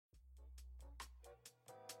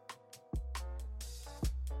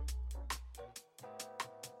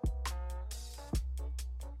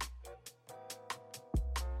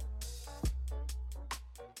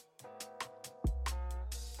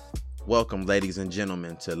Welcome, ladies and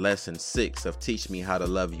gentlemen, to Lesson 6 of Teach Me How to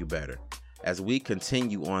Love You Better. As we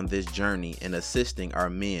continue on this journey in assisting our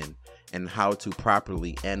men in how to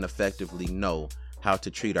properly and effectively know how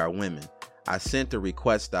to treat our women, I sent a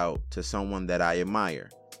request out to someone that I admire,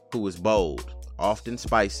 who is bold, often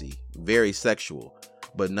spicy, very sexual,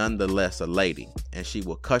 but nonetheless a lady, and she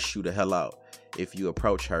will cuss you the hell out if you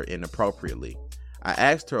approach her inappropriately. I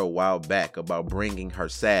asked her a while back about bringing her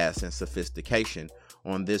sass and sophistication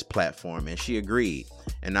on this platform, and she agreed,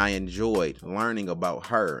 and I enjoyed learning about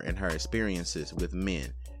her and her experiences with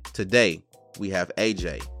men. Today, we have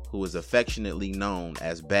AJ, who is affectionately known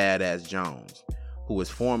as Badass Jones, who is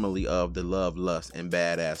formerly of the Love, Lust, and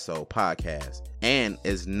Badass Soul podcast, and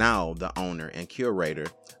is now the owner and curator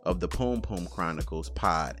of the Poom Poom Chronicles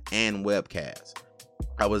pod and webcast.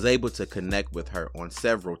 I was able to connect with her on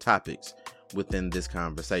several topics within this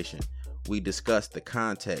conversation. We discussed the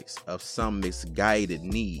context of some misguided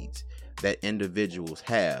needs that individuals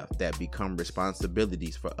have that become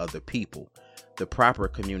responsibilities for other people, the proper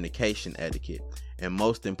communication etiquette, and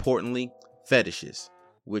most importantly, fetishes,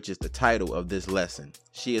 which is the title of this lesson.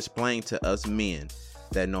 She explained to us men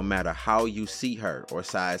that no matter how you see her or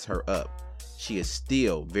size her up, she is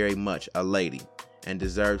still very much a lady and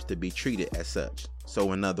deserves to be treated as such.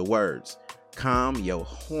 So in other words, calm your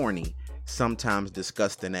horny, sometimes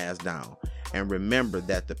disgusting ass down, and remember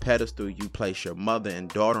that the pedestal you place your mother and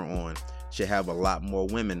daughter on should have a lot more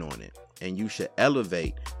women on it, and you should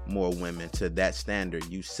elevate more women to that standard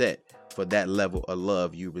you set for that level of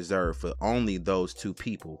love you reserve for only those two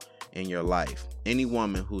people in your life. Any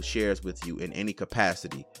woman who shares with you in any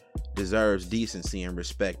capacity deserves decency and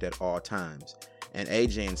respect at all times. And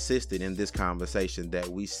AJ insisted in this conversation that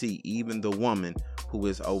we see even the woman who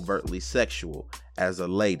is overtly sexual as a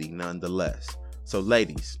lady nonetheless. So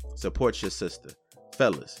ladies, support your sister.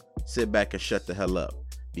 Fellas, sit back and shut the hell up,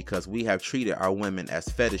 because we have treated our women as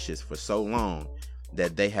fetishes for so long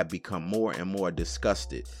that they have become more and more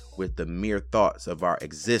disgusted with the mere thoughts of our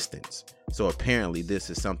existence. So apparently this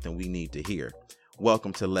is something we need to hear.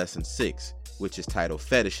 Welcome to Lesson 6, which is titled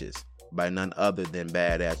Fetishes, by none other than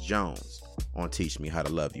Badass Jones on Teach Me How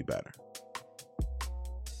to Love You Better.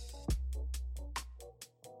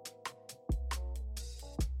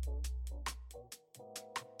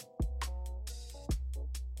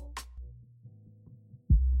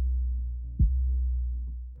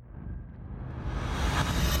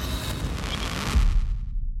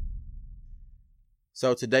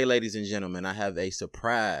 So today, ladies and gentlemen, I have a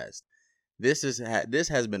surprise. This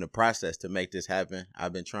has been a process to make this happen.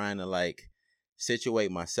 I've been trying to situate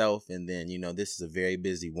myself, and then this is a very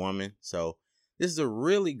busy woman. So this is a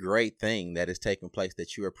really great thing that is taking place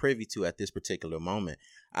that you are privy to at this particular moment.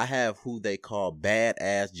 I have who they call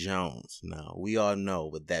Badass Jones. Now, we all know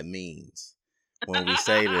what that means when we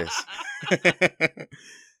say this.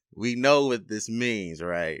 We know what this means,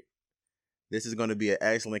 right? This is going to be an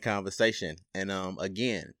excellent conversation. And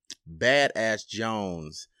again, Badass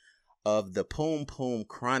Jones of the Poom Poom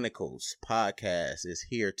Chronicles podcast is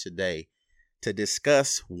here today to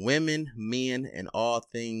discuss women, men, and all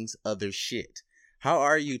things other shit. How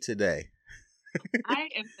are you today? I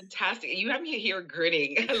am fantastic. You have me here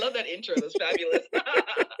grinning. I love that intro. It was fabulous.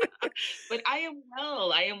 But I am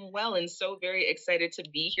well. I am well and so very excited to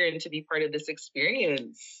be here and to be part of this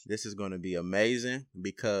experience. This is going to be amazing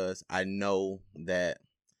because I know that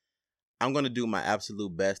I'm going to do my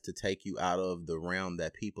absolute best to take you out of the realm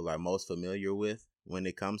that people are most familiar with when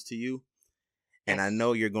it comes to you. And Yes. I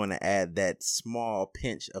know you're going to add that small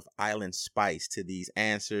pinch of island spice to these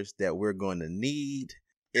answers that we're going to need.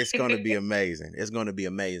 It's going to be amazing. It's going to be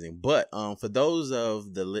amazing. But for those of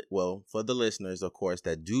for the listeners, of course,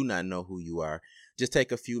 that do not know who you are, just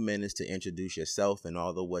take a few minutes to introduce yourself and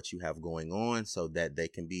all of what you have going on so that they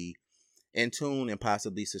can be in tune and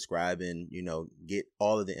possibly subscribe and, get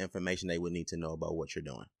all of the information they would need to know about what you're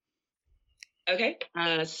doing. Okay.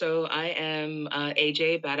 So I am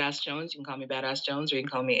AJ Badass Jones. You can call me Badass Jones or you can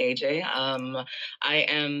call me AJ. I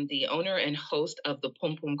am the owner and host of the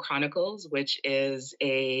Poom Poom Chronicles, which is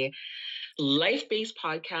a life-based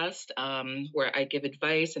podcast where I give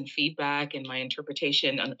advice and feedback and my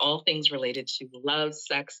interpretation on all things related to love,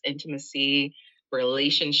 sex, intimacy,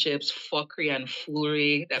 relationships, fuckery, and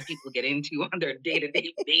foolery that people get into on their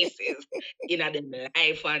day-to-day basis in their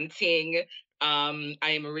life and thing. I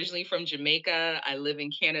am originally from Jamaica. I live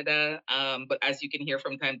in Canada. But as you can hear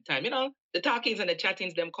from time to time, the talkings and the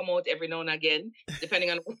chattings, them come out every now and again,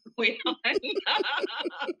 depending on what's going on.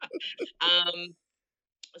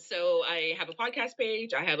 So I have a podcast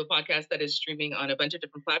page. I have a podcast that is streaming on a bunch of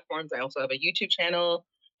different platforms. I also have a YouTube channel.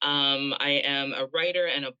 I am a writer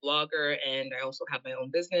and a blogger, and I also have my own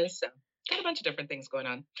business. So got a bunch of different things going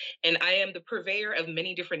on. And I am the purveyor of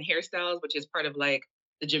many different hairstyles, which is part of like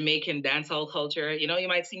the Jamaican dancehall culture. You know, you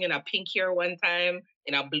might see me in a pink hair one time,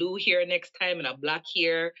 in a blue hair next time, in a black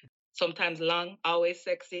hair, sometimes long, always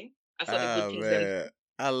sexy. I saw the good Ah, things them. man.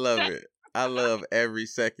 I love it. I love every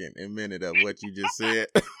second and minute of what you just said.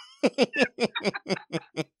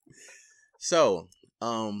 So,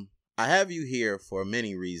 I have you here for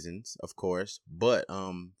many reasons, of course, but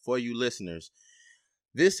for you listeners,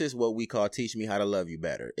 this is what we call Teach Me How to Love You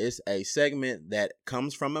Better. It's a segment that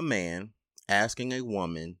comes from a man asking a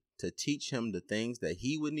woman to teach him the things that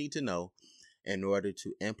he would need to know in order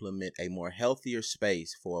to implement a more healthier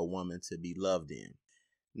space for a woman to be loved in.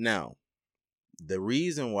 Now, the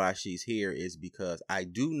reason why she's here is because I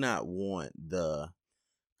do not want the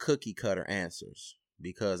cookie cutter answers,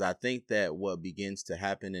 because I think that what begins to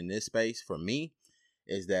happen in this space for me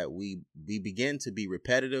is that we begin to be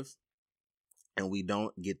repetitive and we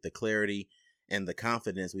don't get the clarity and the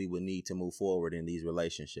confidence we would need to move forward in these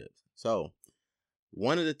relationships. So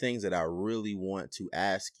one of the things that I really want to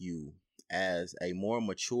ask you as a more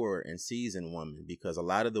mature and seasoned woman, because a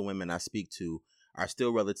lot of the women I speak to are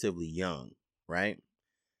still relatively young, right?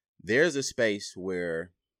 There's a space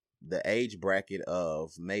where the age bracket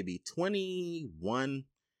of maybe 21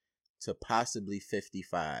 to possibly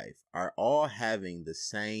 55 are all having the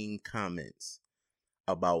same comments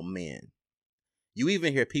about men. You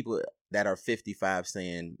even hear people that are 55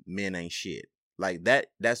 saying men ain't shit. Like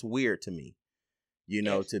that's weird to me. You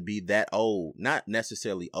know, Yes. to be that old, not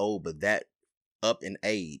necessarily old, but that up in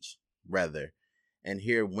age rather, and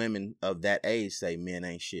hear women of that age say men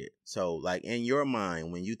ain't shit. So like in your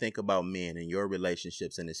mind, when you think about men and your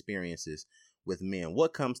relationships and experiences with men,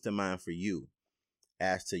 what comes to mind for you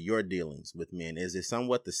as to your dealings with men? Is it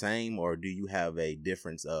somewhat the same, or do you have a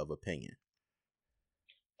difference of opinion?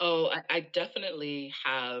 Oh, I definitely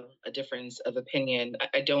have a difference of opinion.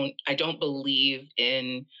 I don't believe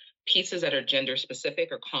in pieces that are gender specific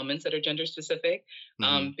or comments that are gender specific.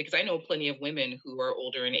 Mm-hmm. Because I know plenty of women who are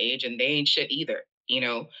older in age and they ain't shit either. You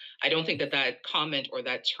know, I don't think that that comment or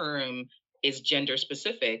that term is gender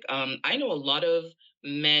specific. I know a lot of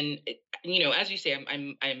men. You know, as you say,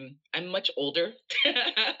 I'm much older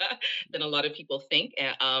than a lot of people think.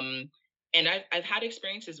 And I've had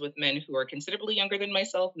experiences with men who are considerably younger than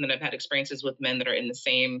myself, and then I've had experiences with men that are in the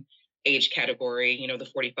same age category, you know, the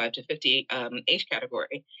 45 to 50 age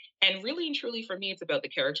category. And really and truly for me, it's about the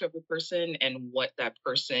character of the person and what that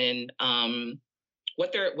person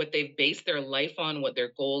what they've based their life on, what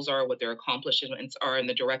their goals are, what their accomplishments are, and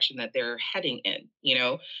the direction that they're heading in. You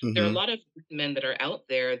know, there are a Mm-hmm. lot of men that are out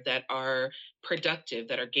there that are productive,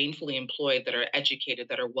 that are gainfully employed, that are educated,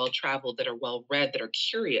 that are well traveled, that are well read, that are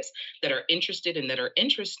curious, that are interested, and that are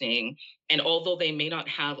interesting. And although they may not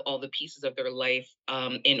have all the pieces of their life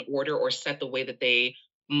in order or set the way that they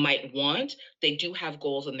might want, they do have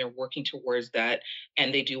goals and they're working towards that,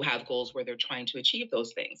 and they do have goals where they're trying to achieve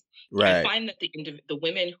those things. I Right. find that the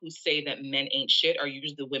women who say that men ain't shit are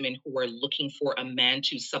usually the women who are looking for a man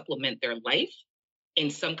to supplement their life in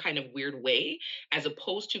some kind of weird way, as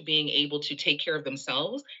opposed to being able to take care of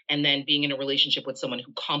themselves and then being in a relationship with someone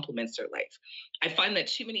who complements their life. I find that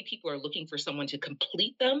too many people are looking for someone to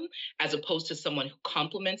complete them as opposed to someone who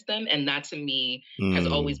complements them. And that to me has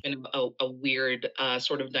always Mm. been a weird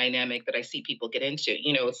sort of dynamic that I see people get into.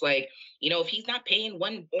 You know, it's like, you know, if he's not paying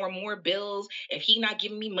one or more bills, if he's not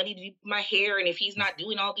giving me money to do my hair, and if he's not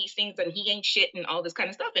doing all these things, then he ain't shit and all this kind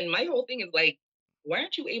of stuff. And my whole thing is like, why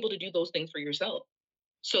aren't you able to do those things for yourself?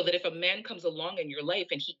 So that if a man comes along in your life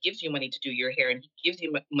and he gives you money to do your hair and he gives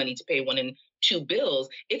you money to pay one and two bills,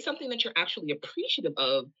 it's something that you're actually appreciative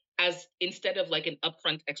of, as instead of like an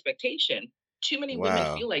upfront expectation. Too many women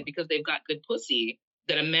Wow. feel like because they've got good pussy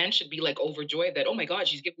that a man should be like overjoyed that, oh my God,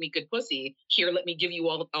 she's giving me good pussy. Here, let me give you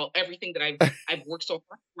all everything that I've worked so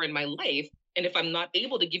hard for in my life. And if I'm not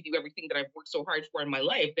able to give you everything that I've worked so hard for in my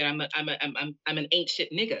life, then I'm an ain't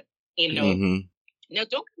shit nigga. You know, Mm-hmm. now,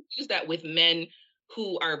 don't confuse that with men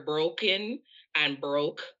who are broken and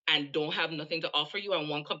broke and don't have nothing to offer you and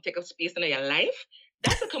want to come take up space in your life.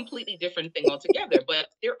 That's a completely different thing altogether. But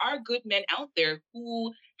there are good men out there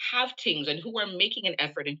who have things and who are making an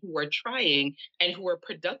effort and who are trying and who are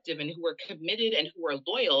productive and who are committed and who are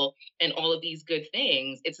loyal and all of these good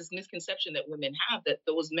things. It's this misconception that women have that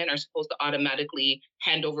those men are supposed to automatically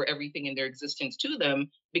hand over everything in their existence to them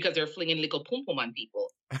because they're flinging little pum pum on people.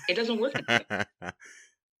 It doesn't work that way.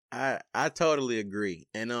 I totally agree.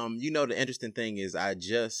 And you know, the interesting thing is I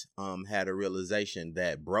just had a realization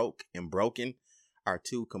that broke and broken are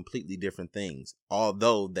two completely different things,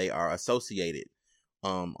 although they are associated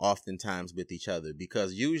oftentimes with each other,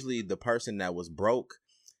 because usually the person that was broke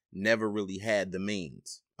never really had the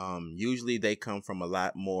means. Usually they come from a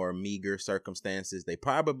lot more meager circumstances. They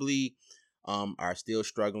probably are still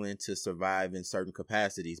struggling to survive in certain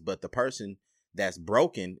capacities, but the person that's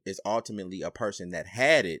broken is ultimately a person that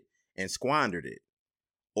had it and squandered it,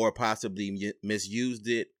 or possibly misused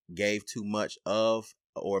it, gave too much of,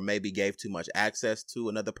 or maybe gave too much access to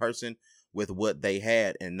another person with what they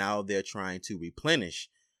had, and now they're trying to replenish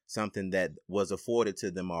something that was afforded to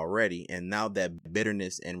them already. And now that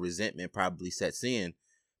bitterness and resentment probably sets in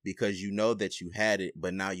because you know that you had it,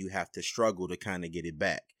 but now you have to struggle to kind of get it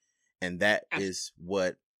back. And that is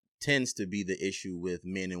what tends to be the issue with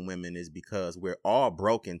men and women, is because we're all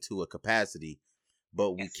broken to a capacity,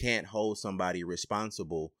 but we can't hold somebody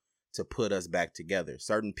responsible to put us back together.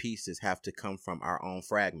 Certain pieces have to come from our own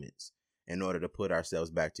fragments in order to put ourselves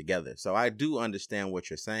back together. So I do understand what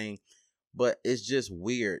you're saying, but it's just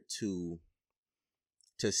weird to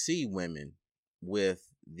see women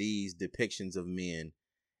with these depictions of men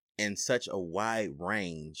in such a wide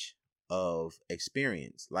range of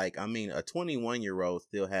experience. Like, I mean, a 21-year-old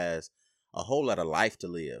still has a whole lot of life to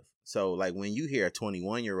live. So like when you hear a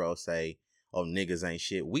 21-year-old say, "Oh, niggas ain't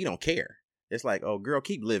shit," we don't care. It's like, "Oh, girl,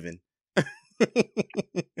 keep living."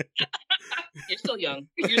 You're still young.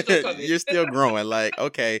 You're still coming. You're still growing. Like,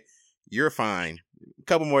 okay, you're fine. A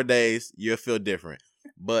couple more days, you'll feel different.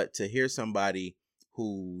 But to hear somebody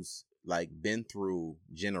who's like been through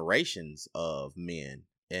generations of men,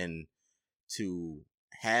 and to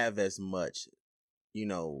have as much,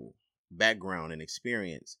 background and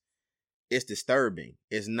experience, it's disturbing.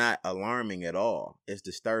 It's not alarming at all. It's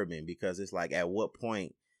disturbing because it's like, at what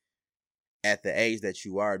point at the age that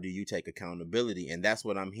you are do you take accountability? And that's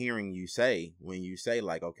what I'm hearing you say when you say,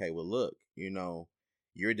 like, okay, well, look,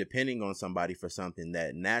 you're depending on somebody for something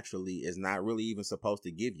that naturally is not really even supposed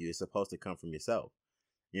to give you. It's supposed to come from yourself.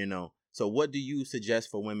 So what do you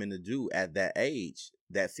suggest for women to do at that age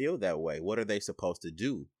that feel that way? What are they supposed to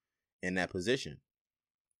do in that position?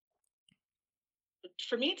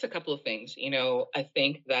 For me, it's a couple of things. I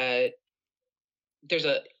think that there's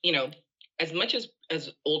as much as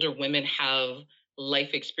older women have life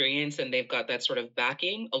experience and they've got that sort of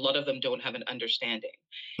backing, a lot of them don't have an understanding.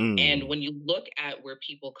 And when you look at where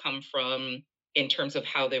people come from in terms of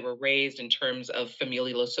how they were raised, in terms of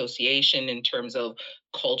familial association, in terms of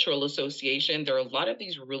cultural association, there are a lot of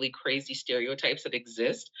these really crazy stereotypes that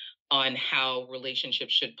exist on how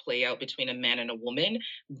relationships should play out between a man and a woman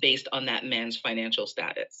based on that man's financial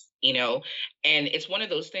status. And it's one of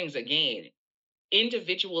those things, again,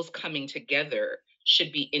 individuals coming together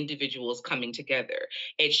should be individuals coming together.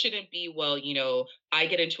 It shouldn't be, well, I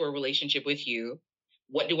get into a relationship with you.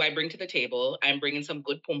 What do I bring to the table? I'm bringing some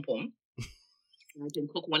good pum pum. I can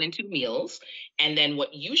cook 1 and 2 meals. And then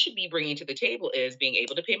what you should be bringing to the table is being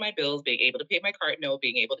able to pay my bills, being able to pay my card note,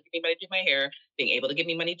 being able to give me money to do my hair, being able to give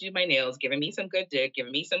me money to do my nails, giving me some good dick,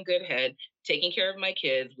 giving me some good head, taking care of my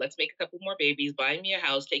kids. Let's make a couple more babies, buying me a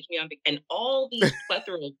house, taking me on, and all these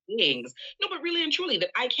plethora of things. No, but really and truly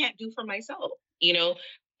that I can't do for myself.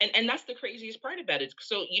 And that's the craziest part about it.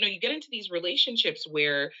 So, you get into these relationships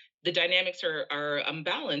where the dynamics are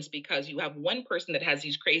unbalanced because you have one person that has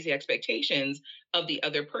these crazy expectations of the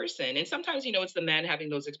other person. And sometimes, it's the man having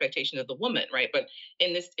those expectations of the woman, right? But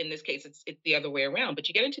in this case, it's the other way around. But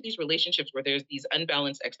you get into these relationships where there's these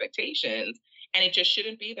unbalanced expectations, and it just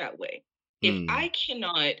shouldn't be that way. If I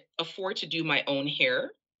cannot afford to do my own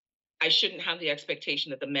hair, I shouldn't have the expectation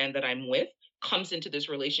that the man that I'm with comes into this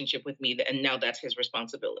relationship with me, and now that's his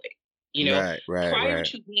responsibility. Right, right, Prior right.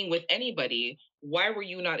 to being with anybody, why were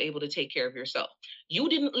you not able to take care of yourself? You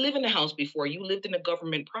didn't live in a house before. You lived in a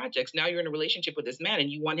government projects. Now you're in a relationship with this man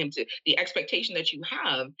and you want him to, the expectation that you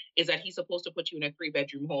have is that he's supposed to put you in a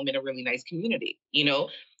 3-bedroom home in a really nice community.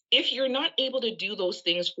 If you're not able to do those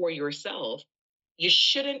things for yourself, you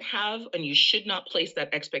shouldn't have and you should not place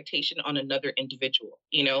that expectation on another individual.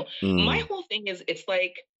 My Mm, whole thing is, it's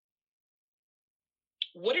like,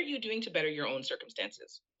 what are you doing to better your own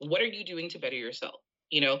circumstances? What are you doing to better yourself?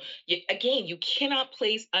 Again, you cannot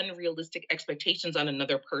place unrealistic expectations on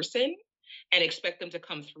another person and expect them to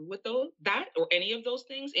come through with that or any of those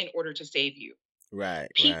things in order to save you. right,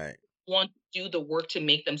 People right. want to do the work to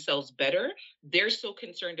make themselves better. They're so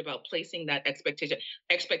concerned about placing that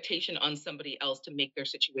expectation on somebody else to make their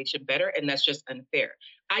situation better, and that's just unfair.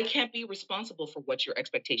 I can't be responsible for what your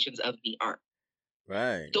expectations of me are.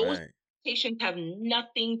 Right, Those right. Expectations have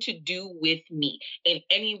nothing to do with me in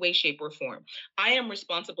any way, shape, or form. I am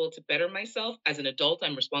responsible to better myself. As an adult,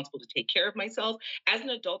 I'm responsible to take care of myself. As an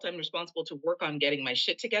adult, I'm responsible to work on getting my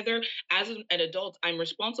shit together. As an adult, I'm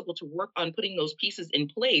responsible to work on putting those pieces in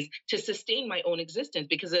place to sustain my own existence.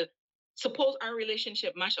 Because suppose our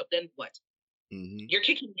relationship mash up, then what? Mm-hmm. You're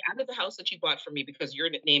kicking me out of the house that you bought for me because your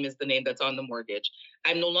name is the name that's on the mortgage.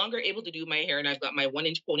 I'm no longer able to do my hair, and I've got my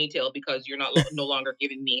 1-inch ponytail because you're no longer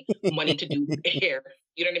giving me money to do hair.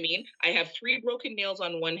 You know what I mean? I have 3 broken nails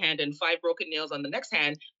on one hand and 5 broken nails on the next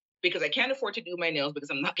hand because I can't afford to do my nails because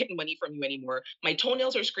I'm not getting money from you anymore. My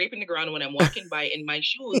toenails are scraping the ground when I'm walking by in my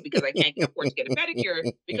shoes because I can't afford to get a pedicure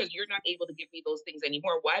because you're not able to give me those things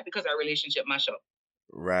anymore. Why? Because our relationship mash up.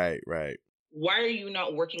 Right. Why are you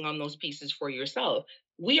not working on those pieces for yourself?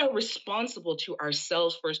 We are responsible to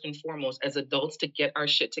ourselves first and foremost as adults to get our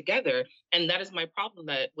shit together. And that is my problem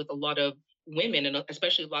that with a lot of women, and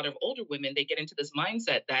especially a lot of older women, they get into this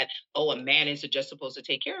mindset that, oh, a man is just supposed to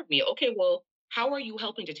take care of me. Okay, well, how are you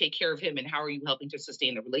helping to take care of him and how are you helping to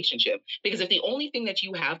sustain the relationship? Because if the only thing that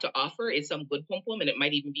you have to offer is some good pom pom and it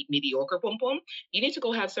might even be mediocre pom pom, you need to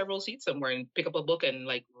go have several seats somewhere and pick up a book and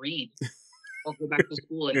like read or go back to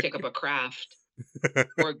school and pick up a craft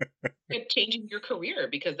or changing your career,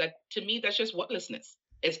 because that, to me, that's just whatlessness.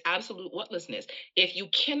 It's absolute whatlessness. If you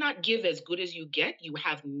cannot give as good as you get, you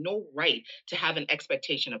have no right to have an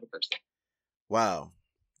expectation of a person. Wow.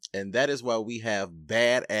 And that is why we have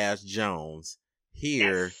Badass Jones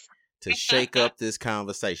here to shake up this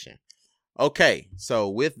conversation. Okay, so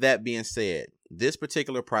with that being said, this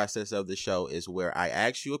particular process of the show is where I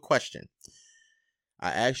ask you a question. I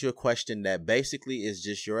ask you a question that basically is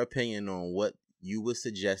just your opinion on what you would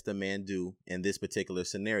suggest a man do in this particular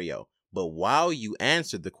scenario. But while you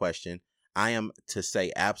answer the question, I am to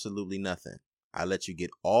say absolutely nothing. I let you get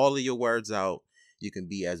all of your words out. You can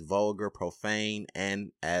be as vulgar, profane,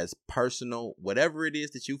 and as personal, whatever it is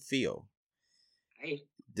that you feel. Right.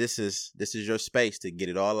 This is your space to get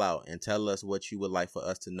it all out and tell us what you would like for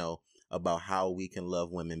us to know about how we can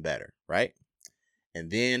love women better, right? And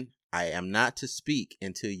then I am not to speak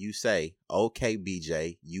until you say, okay,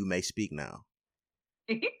 BJ, you may speak now.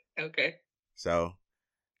 Okay. So,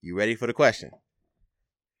 you ready for the question?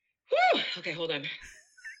 Whew. Okay, hold on.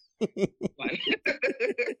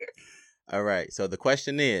 All right. So the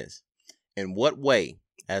question is, in what way,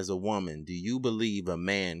 as a woman, do you believe a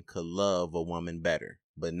man could love a woman better,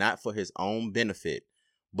 but not for his own benefit,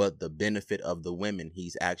 but the benefit of the women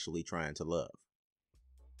he's actually trying to love?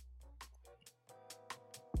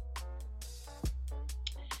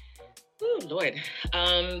 Oh, Lord.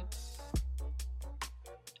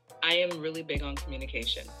 I am really big on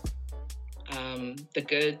communication. The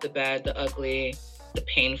good, the bad, the ugly, the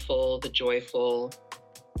painful, the joyful,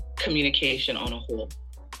 communication on a whole.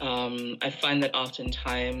 I find that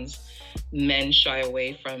oftentimes men shy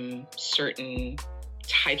away from certain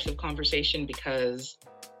types of conversation because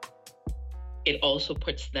it also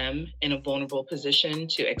puts them in a vulnerable position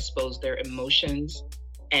to expose their emotions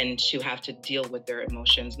and to have to deal with their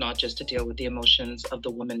emotions, not just to deal with the emotions of the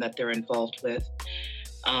woman that they're involved with.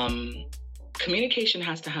 Communication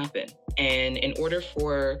has to happen. And in order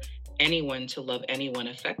for anyone to love anyone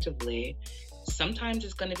effectively, sometimes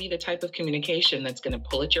it's going to be the type of communication that's going to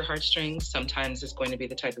pull at your heartstrings. Sometimes it's going to be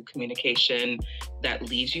the type of communication that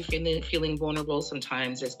leaves you feeling vulnerable.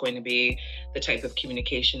 Sometimes it's going to be the type of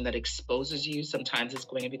communication that exposes you. Sometimes it's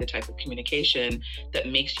going to be the type of communication that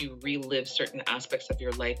makes you relive certain aspects of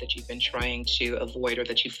your life that you've been trying to avoid or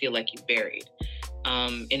that you feel like you've buried.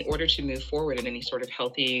 In order to move forward in any sort of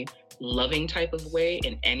healthy, loving type of way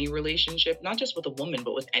in any relationship, not just with a woman,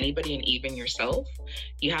 but with anybody and even yourself,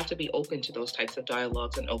 you have to be open to those types of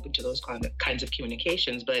dialogues and open to those kinds of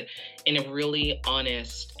communications, but in a really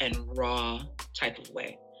honest and raw type of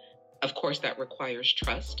way. Of course, that requires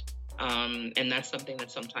trust. And that's something that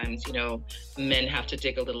sometimes, men have to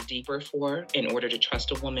dig a little deeper for in order to trust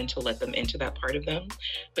a woman to let them into that part of them.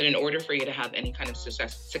 But in order for you to have any kind of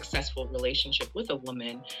successful relationship with a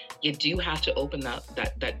woman, you do have to open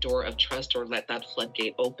that door of trust or let that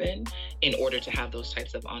floodgate open in order to have those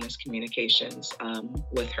types of honest communications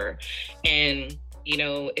with her. And,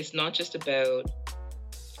 it's not just about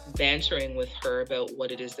bantering with her about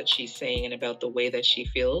what it is that she's saying and about the way that she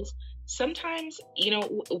feels. Sometimes,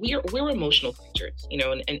 we're emotional creatures,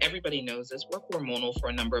 and everybody knows this. We're hormonal for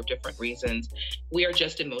a number of different reasons. We are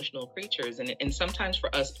just emotional creatures. And sometimes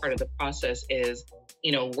for us, part of the process is,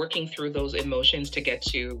 working through those emotions to get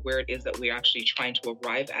to where it is that we're actually trying to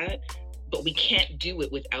arrive at. but we can't do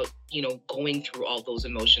it without, going through all those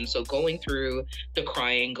emotions. So going through the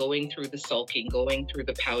crying, going through the sulking, going through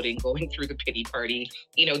the pouting, going through the pity party,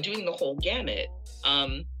 doing the whole gamut.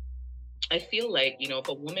 Um, I feel like, if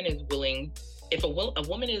a woman is willing, if a, will, a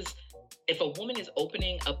woman is if a woman is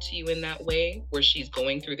opening up to you in that way, where she's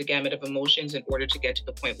going through the gamut of emotions in order to get to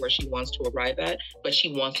the point where she wants to arrive at, but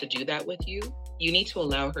she wants to do that with you need to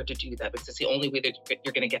allow her to do that, because it's the only way that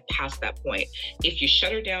you're going to get past that point. If you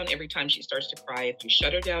shut her down every time she starts to cry, if you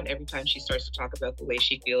shut her down every time she starts to talk about the way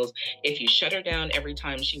she feels, if you shut her down every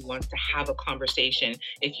time she wants to have a conversation,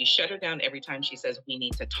 if you shut her down every time she says we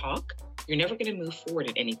need to talk, you're never going to move forward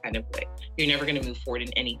in any kind of way. You're never going to move forward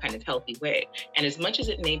in any kind of healthy way. And as much as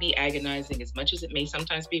it may be agonizing, as much as it may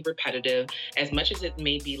sometimes be repetitive, as much as it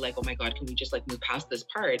may be like, oh my God, can we just like move past this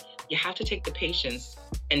part? You have to take the patience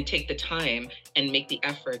and take the time and make the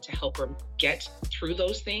effort to help her get through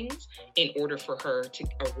those things in order for her to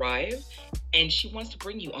arrive. And she wants to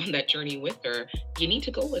bring you on that journey with her. You need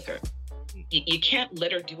to go with her. You can't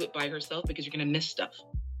let her do it by herself, because you're going to miss stuff.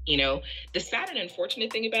 The sad and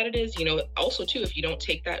unfortunate thing about it is, also too, if you don't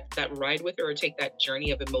take that ride with her, or take that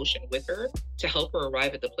journey of emotion with her to help her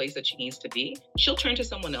arrive at the place that she needs to be, she'll turn to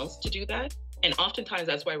someone else to do that. And oftentimes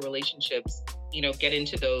that's why relationships, get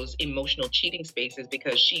into those emotional cheating spaces,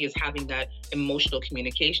 because she is having that emotional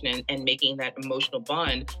communication and making that emotional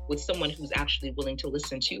bond with someone who's actually willing to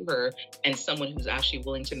listen to her, and someone who's actually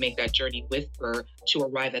willing to make that journey with her to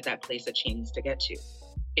arrive at that place that she needs to get to.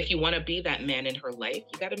 If you want to be that man in her life,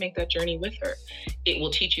 you got to make that journey with her. It will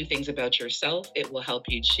teach you things about yourself. It will help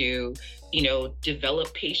you to,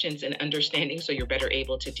 develop patience and understanding, so you're better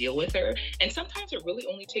able to deal with her. And sometimes it really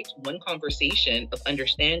only takes one conversation of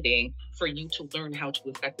understanding for you to learn how to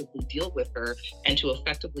effectively deal with her, and to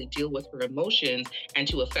effectively deal with her emotions, and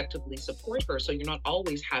to effectively support her. So you're not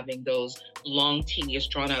always having those long, tedious,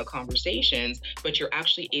 drawn out conversations, but you're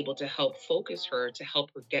actually able to help focus her, to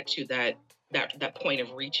help her get to that point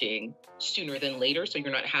of reaching sooner than later, so you're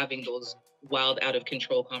not having those wild, out of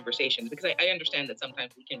control conversations. Because I understand that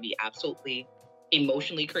sometimes we can be absolutely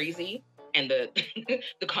emotionally crazy, and the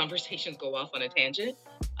the conversations go off on a tangent.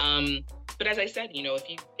 But as I said,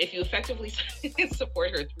 if you effectively support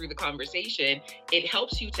her through the conversation, it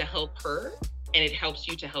helps you to help her, and it helps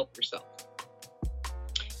you to help yourself.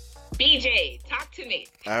 BJ, talk to me.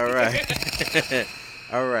 All right.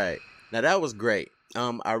 All right. Now that was great.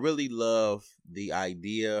 I really love the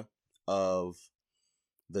idea of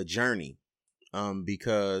the journey,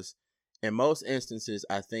 because in most instances,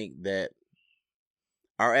 I think that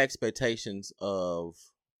our expectations of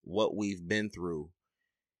what we've been through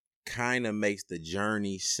kind of makes the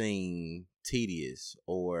journey seem tedious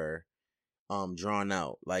or drawn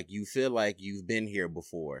out. Like you feel like you've been here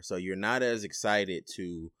before, so you're not as excited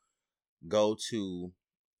to go to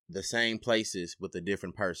the same places with a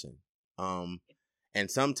different person. And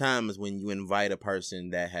sometimes when you invite a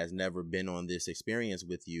person that has never been on this experience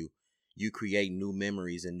with you, you create new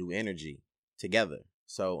memories and new energy together.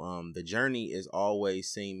 So the journey is always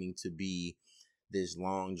seeming to be this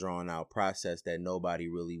long drawn out process that nobody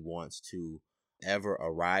really wants to ever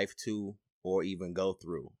arrive to or even go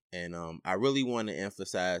through. And I really want to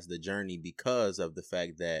emphasize the journey, because of the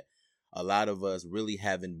fact that a lot of us really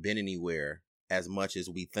haven't been anywhere as much as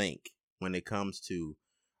we think when it comes to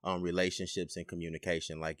relationships and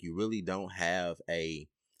communication. Like, you really don't have a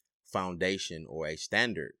foundation or a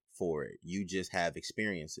standard for it. You just have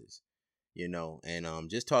experiences, and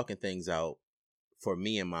just talking things out for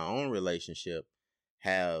me in my own relationship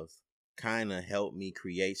have kind of helped me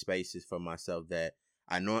create spaces for myself that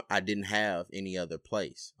I know I didn't have any other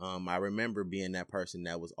place. I remember being that person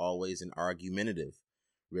that was always in argumentative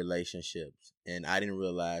relationships, and I didn't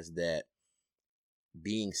realize that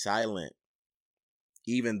being silent,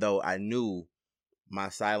 even though I knew my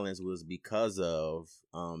silence was because of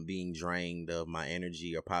being drained of my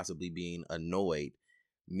energy or possibly being annoyed,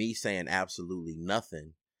 me saying absolutely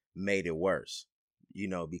nothing made it worse,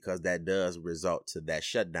 because that does result to that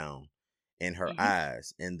shutdown in her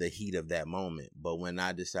eyes in the heat of that moment. But when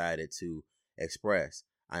I decided to express,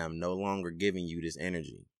 I am no longer giving you this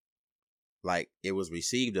energy, like, it was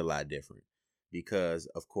received a lot different, because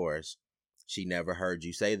of course she never heard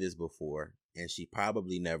you say this before, and she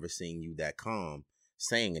probably never seen you that calm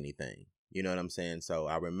saying anything. You know what I'm saying? So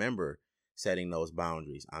I remember setting those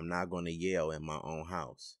boundaries. I'm not going to yell in my own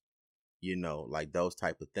house, like those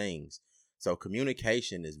type of things. So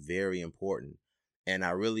communication is very important. And I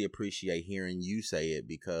really appreciate hearing you say it,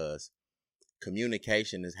 because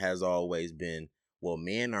communication has always been, well,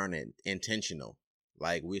 men aren't intentional.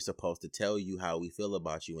 Like, we're supposed to tell you how we feel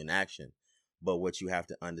about you in action. But what you have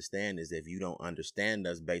to understand is if you don't understand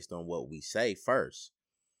us based on what we say first,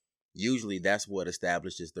 usually that's what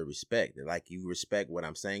establishes the respect. Like, you respect what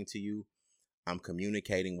I'm saying to you. I'm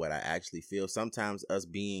communicating what I actually feel. Sometimes us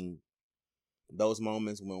being those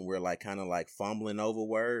moments when we're like kind of like fumbling over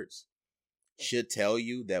words should tell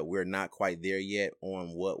you that we're not quite there yet on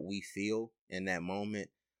what we feel in that moment.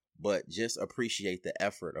 But just appreciate the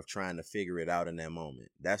effort of trying to figure it out in that moment.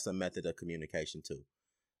 That's a method of communication too,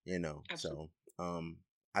 you know. Absolutely. So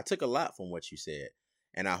I took a lot from what you said,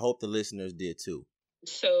 and I hope the listeners did too.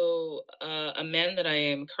 So, a man that I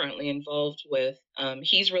am currently involved with,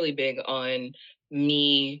 he's really big on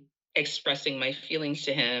me expressing my feelings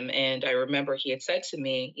to him. And I remember he had said to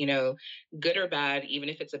me, good or bad, even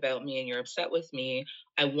if it's about me and you're upset with me,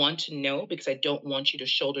 I want to know because I don't want you to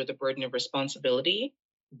shoulder the burden of responsibility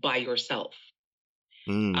by yourself.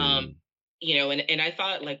 Um, Mm. and I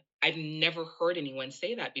thought, like, I've never heard anyone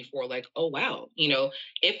say that before. Like, oh wow,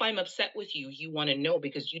 if I'm upset with you, you want to know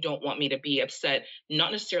because you don't want me to be upset,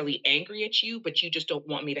 not necessarily angry at you, but you just don't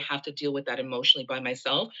want me to have to deal with that emotionally by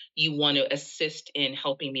myself. You want to assist in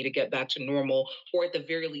helping me to get back to normal, or at the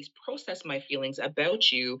very least process my feelings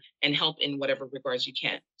about you and help in whatever regards you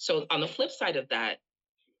can. So on the flip side of that,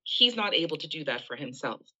 he's not able to do that for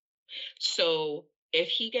himself. So if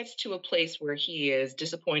he gets to a place where he is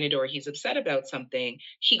disappointed or he's upset about something,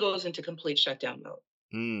 he goes into complete shutdown mode.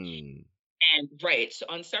 Mm. And right. So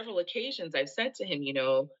on several occasions, I've said to him,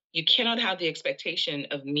 you cannot have the expectation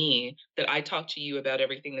of me that I talk to you about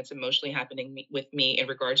everything that's emotionally happening with me in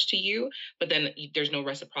regards to you, but then there's no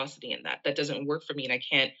reciprocity in that. That doesn't work for me, and I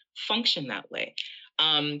can't function that way.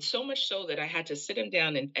 So much so that I had to sit him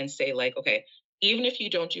down and say, like, okay, even if you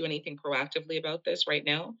don't do anything proactively about this right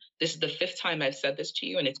now, this is the fifth time I've said this to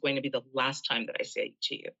you, and it's going to be the last time that I say it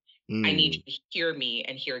to you. I need Mm. you to hear me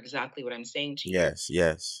and hear exactly what I'm saying to you.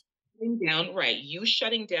 Yes. Shutting down, right? You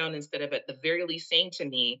shutting down instead of at the very least saying to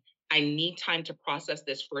me, I need time to process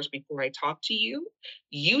this first before I talk to you.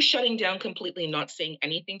 You shutting down completely, not saying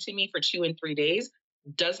anything to me for 2 and 3 days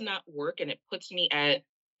does not work. And it puts me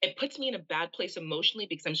in a bad place emotionally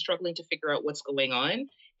because I'm struggling to figure out what's going on.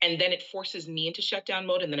 And then it forces me into shutdown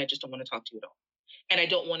mode. And then I just don't want to talk to you at all. And I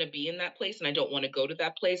don't want to be in that place and I don't want to go to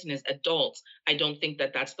that place. And as adults, I don't think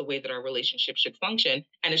that that's the way that our relationship should function.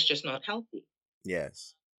 And it's just not healthy.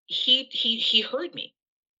 Yes. He heard me.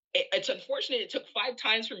 It's unfortunate it took 5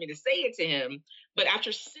 times for me to say it to him, but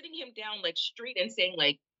after sitting him down like straight and saying,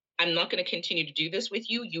 like, I'm not going to continue to do this with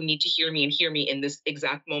you, you need to hear me and hear me in this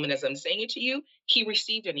exact moment as I'm saying it to you, he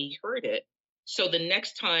received it and he heard it. So the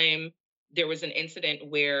next time there was an incident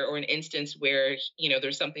where, or an instance where,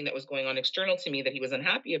 there's something that was going on external to me that he was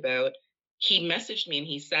unhappy about, he messaged me and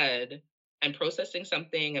he said, I'm processing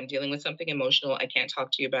something, I'm dealing with something emotional, I can't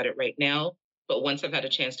talk to you about it right now, but once I've had a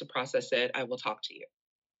chance to process it, I will talk to you.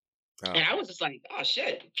 Oh. And I was just like, oh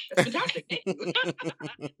shit, that's fantastic. Thank you.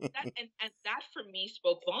 and that for me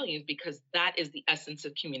spoke volumes because that is the essence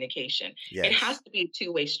of communication. Yes. It has to be a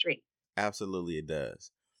two-way street. Absolutely, it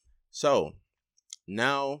does. So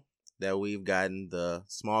now that we've gotten the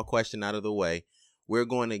small question out of the way, we're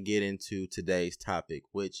going to get into today's topic,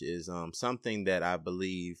 which is something that I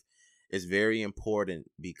believe is very important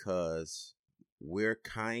because we're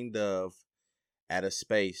kind of at a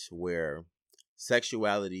space where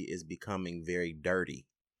sexuality is becoming very dirty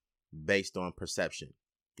based on perception.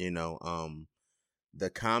 The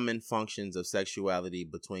common functions of sexuality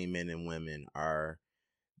between men and women are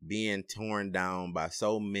being torn down by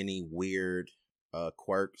so many weird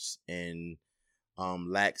quirks and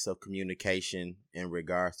lacks of communication in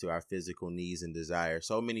regards to our physical needs and desires.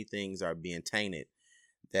 So many things are being tainted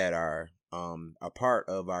that are a part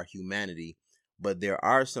of our humanity. But there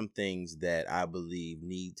are some things that I believe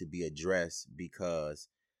need to be addressed because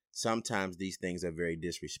sometimes these things are very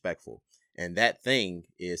disrespectful. And that thing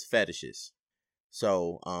is fetishes.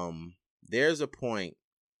 So there's a point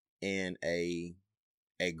in a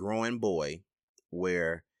growing boy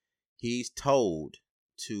where he's told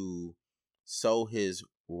to sow his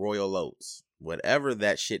royal oats, whatever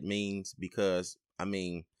that shit means, because I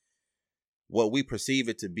mean, what we perceive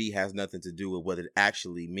it to be has nothing to do with what it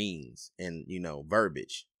actually means and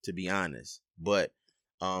verbiage, to be honest. But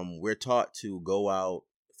we're taught to go out,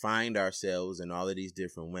 find ourselves in all of these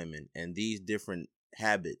different women, and these different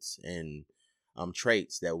habits and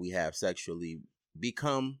traits that we have sexually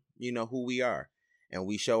become who we are, and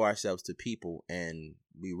we show ourselves to people, and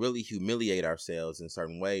we really humiliate ourselves in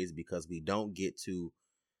certain ways because we don't get to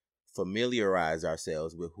familiarize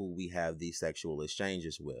ourselves with who we have these sexual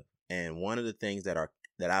exchanges with. And one of the things that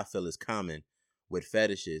I feel is common with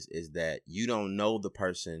fetishes is that you don't know the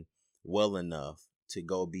person well enough to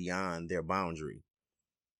go beyond their boundary,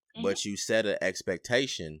 Mm-hmm. but you set an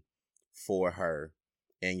expectation for her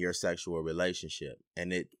in your sexual relationship,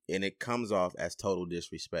 and it comes off as total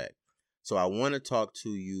disrespect. So I want to talk to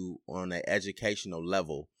you on an educational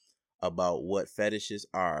level about what fetishes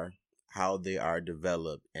are, how they are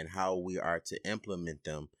developed, and how we are to implement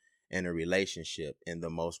them in a relationship in the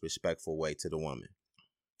most respectful way to the woman.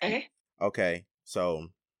 Okay. Okay, so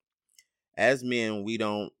as men, we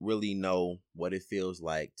don't really know what it feels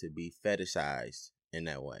like to be fetishized in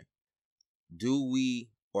that way. Do we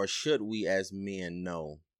or should we as men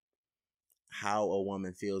know how a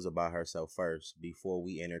woman feels about herself first before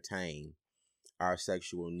we entertain our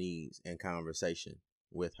sexual needs and conversation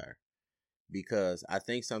with her? Because I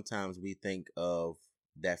think sometimes we think of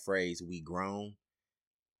that phrase, we grown,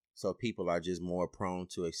 so people are just more prone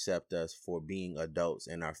to accept us for being adults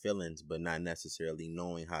in our feelings, but not necessarily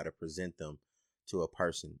knowing how to present them to a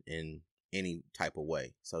person in any type of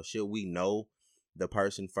way. So should we know the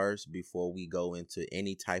person first before we go into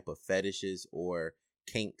any type of fetishes or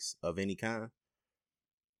kinks of any kind?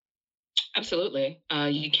 Absolutely.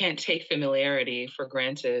 You can't take familiarity for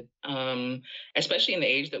granted, especially in the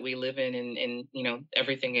age that we live in, and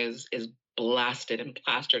everything is blasted and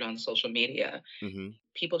plastered on social media. Mm-hmm.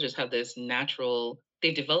 People just have this natural.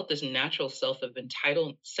 They've developed this natural sense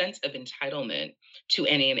of entitlement to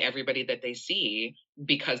any and everybody that they see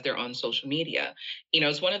because they're on social media.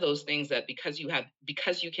 It's one of those things that because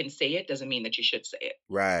you can say it doesn't mean that you should say it.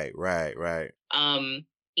 Right, right, right. um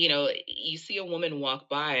you see a woman walk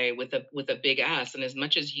by with a big ass, and as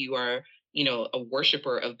much as you are a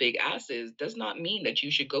worshiper of big asses, does not mean that you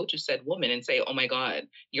should go to said woman and say, oh my god,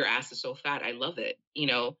 your ass is so fat, I love it.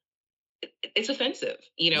 It's offensive.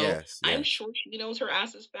 Yes, I'm yes. sure she knows her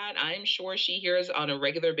ass is fat. I'm sure she hears on a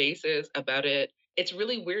regular basis about it. It's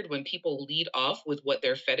really weird when people lead off with what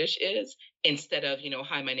their fetish is instead of,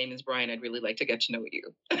 hi, my name is Brian, I'd really like to get to know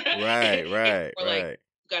you. Right, It's right, more like, right.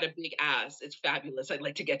 you got a big ass, it's fabulous, I'd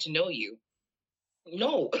like to get to know you.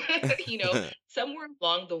 No. Somewhere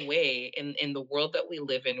along the way in the world that we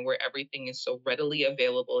live in, where everything is so readily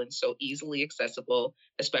available and so easily accessible,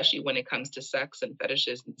 especially when it comes to sex and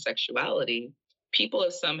fetishes and sexuality, people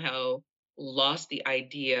have somehow lost the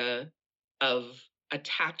idea of a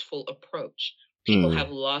tactful approach. People have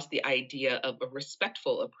Mm, lost the idea of a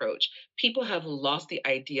respectful approach. People have lost the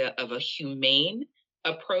idea of a humane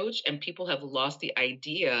approach, and people have lost the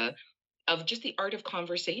idea of just the art of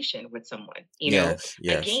conversation with someone. yes,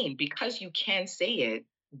 yes. Again, because you can say it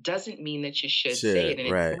doesn't mean that you should say Should, it, and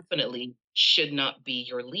it right. definitely should not be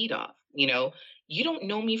your lead off. You don't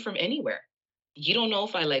know me from anywhere. You don't know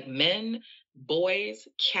if I like men, boys,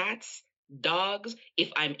 cats, dogs, if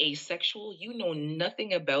I'm asexual. You know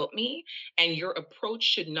nothing about me, and your approach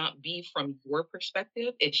should not be from your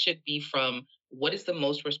perspective. It should be from, what is the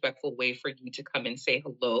most respectful way for you to come and say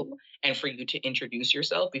hello and for you to introduce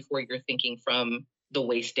yourself, before you're thinking from the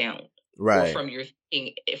waist down, or Right. from your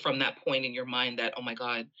thinking from that point in your mind that, oh my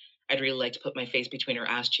god, I'd really like to put my face between her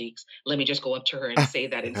ass cheeks. Let me just go up to her and say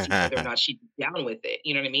that and see whether or not she'd be down with it.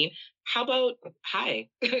 You know what I mean? How about, hi,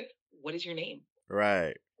 what is your name?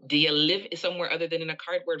 Right. Do you live somewhere other than in a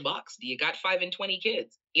cardboard box? Do you got 5 and 20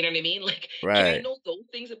 kids? You know what I mean? Like, can I Right. know those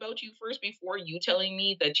things about you first before you telling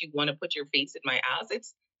me that you want to put your face in my ass?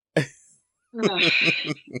 It's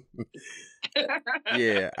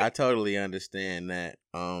Yeah, I totally understand that.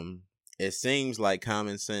 It seems like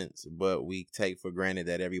common sense, but we take for granted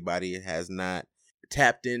that everybody has not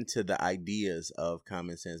tapped into the ideas of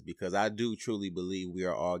common sense, because I do truly believe we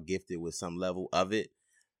are all gifted with some level of it,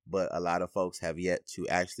 but a lot of folks have yet to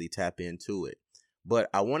actually tap into it. But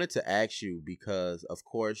I wanted to ask you, because of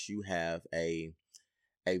course you have a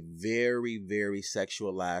very, very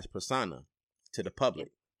sexualized persona to the Yep.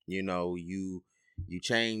 public. You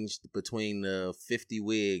changed between the 50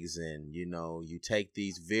 wigs, and you take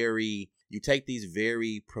these very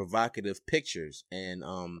provocative pictures, and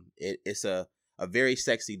it's a very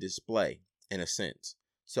sexy display in a sense.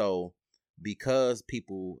 So because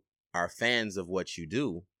people are fans of what you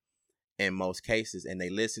do in most cases, and they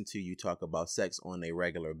listen to you talk about sex on a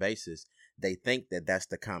regular basis, they think that that's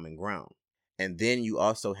the common ground. And then you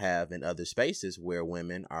also have in other spaces where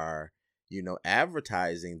women are,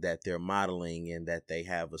 advertising that they're modeling and that they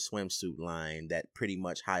have a swimsuit line that pretty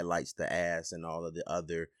much highlights the ass and all of the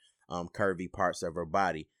other curvy parts of her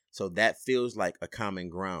body. So that feels like a common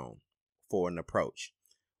ground for an approach.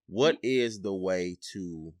 What is the way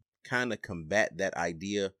to kind of combat that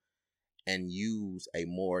idea and use a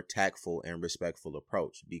more tactful and respectful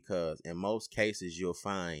approach? Because in most cases, you'll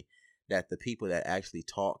find that the people that actually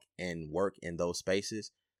talk and work in those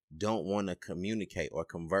spaces, don't want to communicate or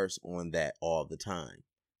converse on that all the time.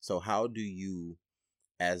 So how do you,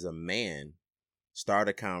 as a man, start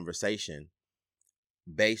a conversation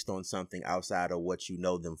based on something outside of what you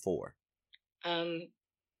know them for?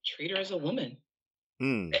 Treat her as a woman.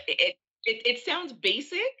 Hmm. It sounds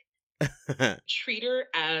basic. Treat her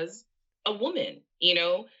as a woman,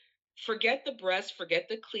 forget the breast, forget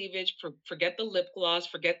the cleavage, forget the lip gloss,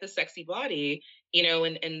 forget the sexy body,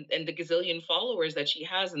 and the gazillion followers that she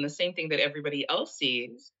has, and the same thing that everybody else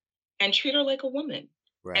sees, and treat her like a woman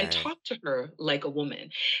and Right. talk to her like a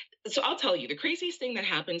woman. So I'll tell you, the craziest thing that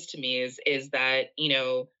happens to me is that,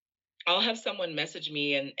 I'll have someone message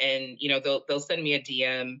me, and they'll send me a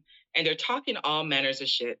DM, and they're talking all manners of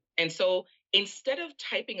shit. And so instead of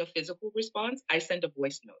typing a physical response, I send a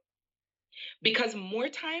voice note, because more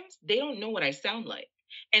times they don't know what I sound like.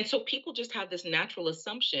 And so people just have this natural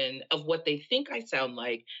assumption of what they think I sound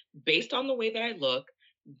like based on the way that I look,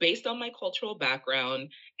 based on my cultural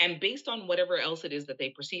background, and based on whatever else it is that they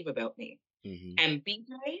perceive about me. Mm-hmm. And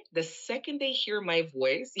BJ, the second they hear my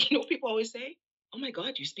voice, people always say, "Oh my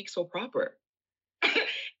God, you speak so proper."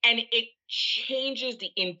 And it changes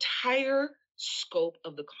the entire scope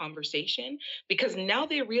of the conversation, because now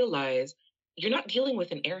they realize you're not dealing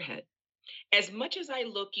with an airhead. As much as I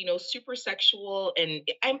look, super sexual, and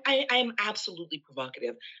I'm absolutely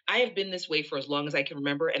provocative. I have been this way for as long as I can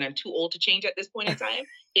remember, and I'm too old to change at this point in time.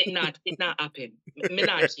 It not happen. Me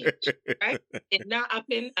not change, right? It not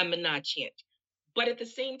happen. I'm not change. But at the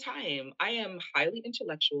same time, I am highly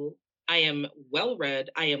intellectual. I am well read.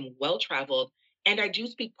 I am well traveled, and I do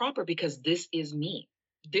speak proper because this is me.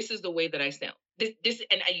 This is the way that I sound.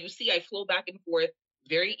 You see, I flow back and forth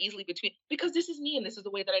very easily between, because this is me and this is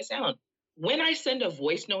the way that I sound. When I send a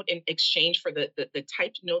voice note in exchange for the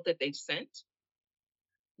typed note that they've sent,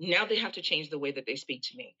 now they have to change the way that they speak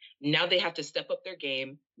to me. Now they have to step up their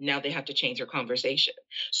game. Now they have to change their conversation.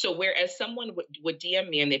 So whereas someone would DM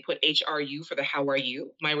me and they put HRU for the how are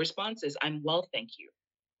you, my response is, I'm well, thank you.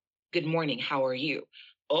 Good morning, how are you?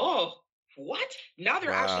 Oh, what? Now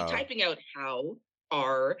they're actually Wow. typing out how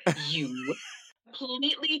are you.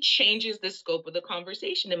 Completely changes the scope of the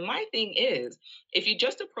conversation. And my thing is, if you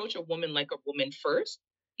just approach a woman like a woman first,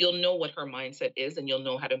 you'll know what her mindset is and you'll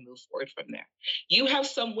know how to move forward from there. You have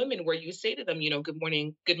some women where you say to them, good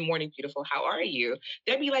morning, beautiful, how are you?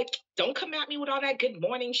 They'll be like, don't come at me with all that good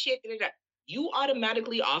morning shit. Da, da, da. You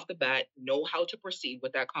automatically off the bat know how to proceed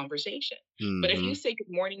with that conversation. Mm-hmm. But if you say, good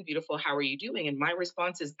morning, beautiful, how are you doing? And my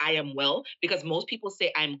response is, I am well, because most people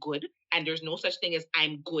say I'm good, and there's no such thing as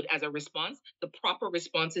I'm good as a response. The proper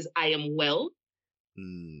response is I am well.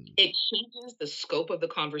 It changes the scope of the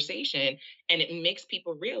conversation, and it makes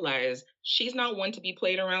people realize she's not one to be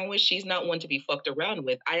played around with. She's not one to be fucked around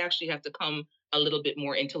with. I actually have to come a little bit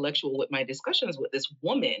more intellectual with my discussions with this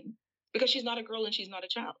woman, because she's not a girl and she's not a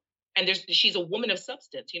child. And she's a woman of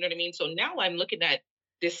substance. You know what I mean? So now I'm looking at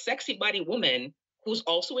this sexy body woman who's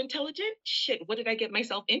also intelligent. Shit, what did I get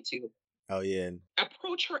myself into? Oh, yeah.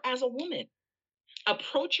 Approach her as a woman.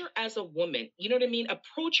 Approach her as a woman. You know what I mean?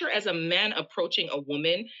 Approach her as a man approaching a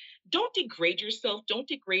woman. Don't degrade yourself. Don't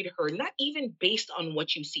degrade her, not even based on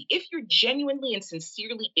what you see. If you're genuinely and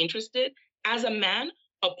sincerely interested as a man,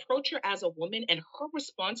 approach her as a woman, and her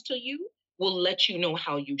response to you will let you know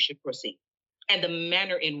how you should proceed and the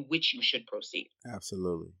manner in which you should proceed.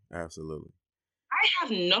 Absolutely. Absolutely. I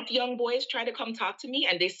have enough young boys try to come talk to me,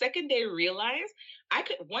 and the second they realize I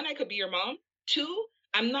could be your mom. Two,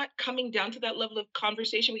 I'm not coming down to that level of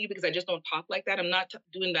conversation with you because I just don't talk like that. I'm not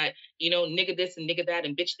doing that, nigga this and nigga that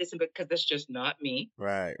and bitch this, and because that's just not me.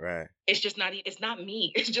 Right. Right. It's just not. It's not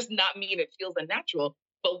me. It's just not me, and it feels unnatural.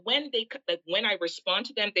 But when I respond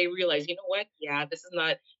to them, they realize, you know what? Yeah, this is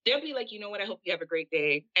not. They'll be like, you know what? I hope you have a great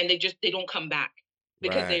day, and they don't come back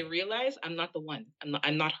because they realize I'm not the one.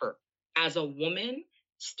 I'm not her. As a woman,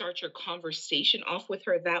 start your conversation off with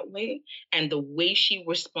her that way, and the way she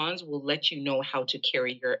responds will let you know how to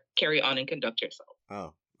carry on and conduct yourself.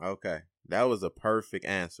 Oh, okay. That was a perfect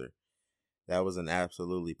answer. That was an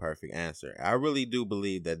absolutely perfect answer. I really do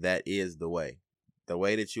believe that is the way. The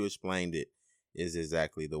way that you explained it is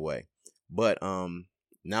exactly the way. But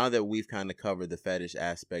now that we've kind of covered the fetish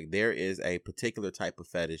aspect, there is a particular type of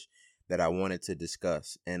fetish that I wanted to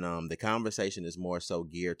discuss. And the conversation is more so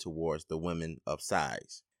geared towards the women of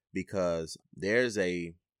size, because there's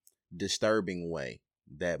a disturbing way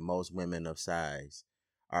that most women of size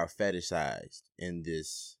are fetishized in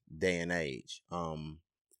this day and age.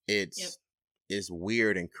 It's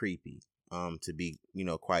weird and creepy, to be,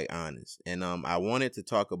 quite honest. And I wanted to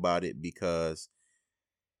talk about it because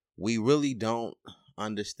we really don't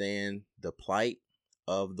understand the plight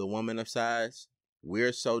of the woman of size.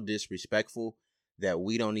 we're so disrespectful that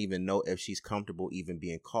we don't even know if she's comfortable even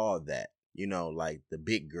being called that, you know, like the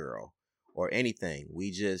big girl or anything.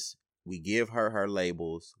 We give her her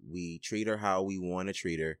labels. We treat her how we want to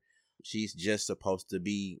treat her. She's just supposed to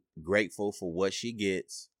be grateful for what she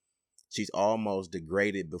gets. She's almost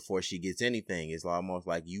degraded before she gets anything. It's almost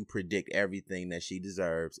like you predict everything that she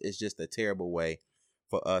deserves. It's just a terrible way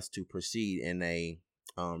for us to proceed in a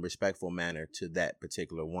respectful manner to that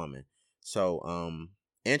particular woman. So,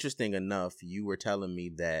 interesting enough, you were telling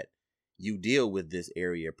me that you deal with this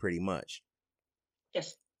area pretty much.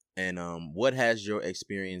 Yes. And what has your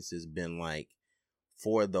experiences been like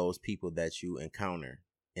for those people that you encounter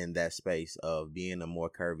in that space of being a more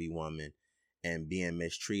curvy woman and being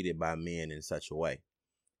mistreated by men in such a way?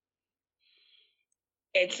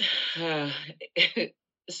 It's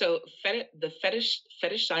so the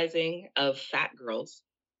fetishizing of fat girls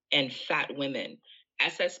and fat women,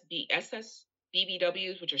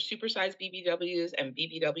 SSBBWs, which are supersized BBWs and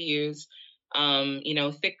BBWs, you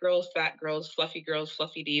know, thick girls, fluffy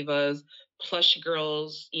divas, plush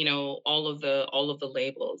girls, you know, all of the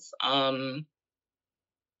labels.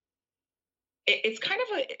 It's kind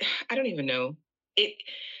of a, I don't even know. It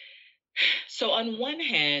So on one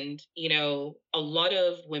hand, you know, a lot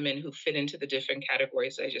of women who fit into the different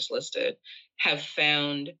categories I just listed have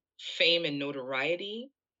found fame and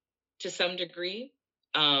notoriety to some degree,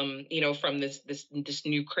 you know, from this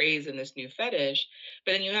new craze and this new fetish.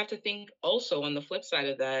 But then you have to think also on the flip side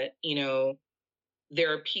of that, you know,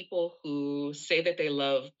 there are people who say that they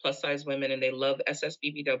love plus size women and they love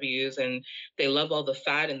SSBBWs and they love all the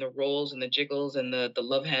fat and the rolls and the jiggles and the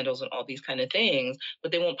love handles and all these kind of things,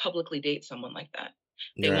 but they won't publicly date someone like that.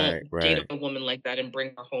 They Right, won't date right. a woman like that and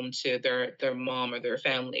bring her home to their mom or their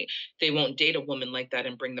family. They won't date a woman like that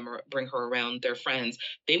and bring her around their friends.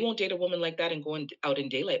 They won't date a woman like that and out in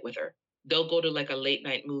daylight with her. They'll go to like a late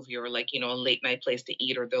night movie or like, you know, a late night place to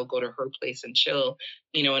eat, or they'll go to her place and chill,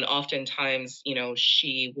 you know, and oftentimes, you know,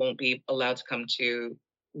 she won't be allowed to come to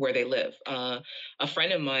where they live. A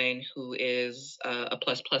friend of mine who is a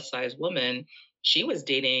plus size woman, she was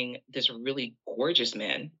dating this really gorgeous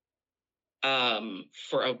man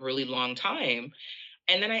for a really long time.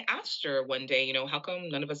 And then I asked her one day, you know, how come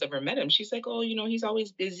none of us ever met him? She's like, oh, you know, he's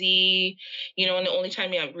always busy, you know, and the only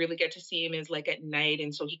time I really get to see him is like at night.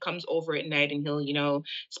 And so he comes over at night and he'll, you know,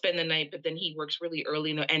 spend the night, but then he works really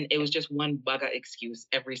early. And it was just one bugger excuse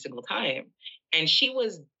every single time. And she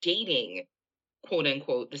was dating, quote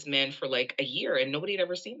unquote, this man for like a year and nobody had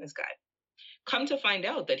ever seen this guy. Come to find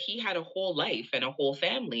out that he had a whole life and a whole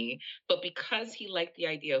family, but because he liked the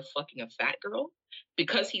idea of fucking a fat girl,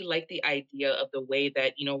 because he liked the idea of the way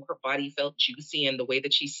that, you know, her body felt juicy and the way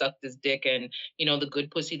that she sucked his dick and, you know, the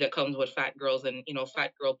good pussy that comes with fat girls and, you know,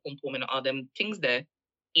 fat girl pum pum and all them things that,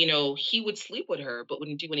 you know, he would sleep with her, but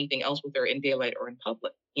wouldn't do anything else with her in daylight or in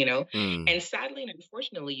public, you know? Mm, And sadly and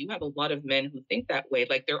unfortunately, you have a lot of men who think that way.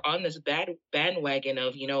 Like they're on this bad bandwagon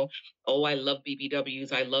of, you know, oh, I love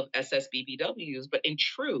BBWs, I love SSBBWs. But in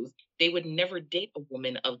truth, they would never date a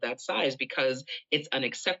woman of that size because it's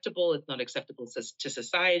unacceptable. It's not acceptable to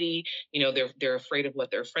society. You know, they're afraid of what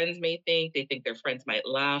their friends may think. They think their friends might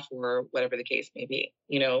laugh or whatever the case may be,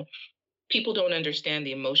 you know? People don't understand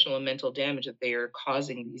the emotional and mental damage that they are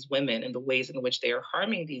causing these women and the ways in which they are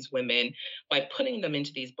harming these women by putting them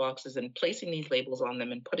into these boxes and placing these labels on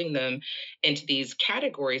them and putting them into these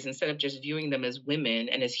categories instead of just viewing them as women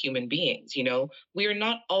and as human beings. You know, we are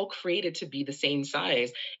not all created to be the same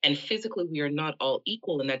size, and physically we are not all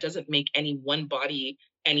equal, and that doesn't make any one body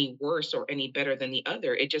any worse or any better than the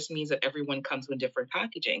other. It just means that everyone comes with different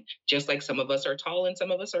packaging. Just like some of us are tall and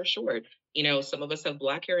some of us are short, you know, some of us have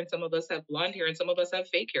black hair and some of us have blonde hair and some of us have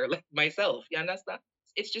fake hair, like myself. Yeah, and that's not,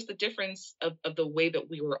 it's just the difference of the way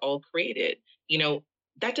that we were all created. You know,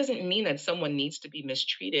 that doesn't mean that someone needs to be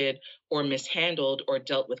mistreated or mishandled or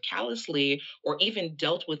dealt with callously or even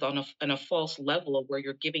dealt with on a false level of where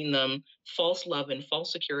you're giving them false love and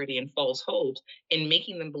false security and false hopes and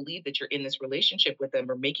making them believe that you're in this relationship with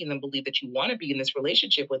them or making them believe that you want to be in this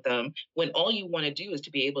relationship with them when all you want to do is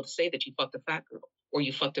to be able to say that you fucked a fat girl or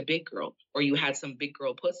you fucked a big girl or you had some big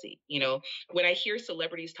girl pussy. You know, when I hear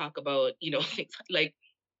celebrities talk about, you know, things like,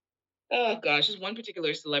 oh gosh, there's one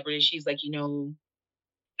particular celebrity, she's like, you know,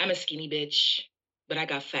 I'm a skinny bitch, but I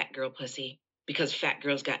got fat girl pussy because fat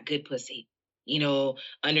girls got good pussy. You know,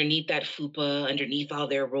 underneath that fupa, underneath all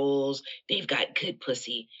their rolls, they've got good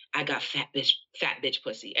pussy. I got fat bitch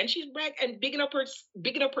pussy. And she's and bigging up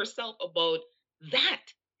herself about that.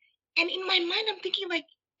 And in my mind, I'm thinking like,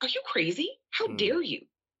 are you crazy? How mm, dare you?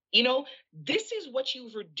 You know, this is what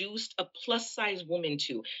you've reduced a plus size woman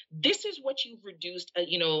to. This is what you've reduced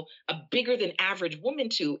a bigger than average woman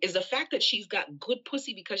to, is the fact that she's got good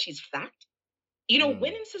pussy because she's fat. When Mm.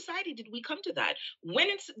 in society did we come to that? When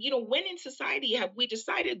in society have we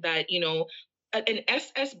decided that, an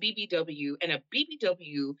SSBBW and a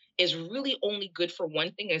BBW is really only good for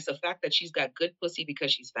one thing, and it's the fact that she's got good pussy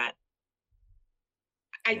because she's fat.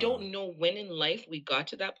 I Wow. don't know when in life we got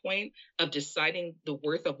to that point of deciding the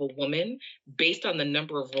worth of a woman based on the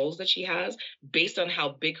number of roles that she has, based on how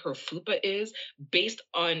big her fupa is, based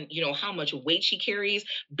on, how much weight she carries,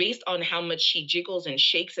 based on how much she jiggles and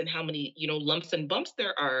shakes and how many, lumps and bumps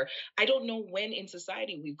there are. I don't know when in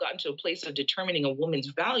society we've gotten to a place of determining a woman's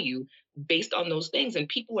value based on those things. And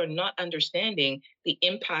people are not understanding the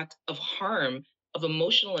impact of harm, of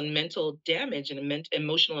emotional and mental damage and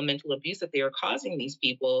emotional and mental abuse that they are causing these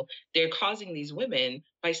people, they're causing these women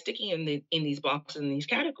by sticking in these boxes, in these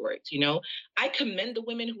categories. I commend the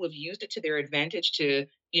women who have used it to their advantage to,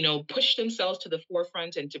 push themselves to the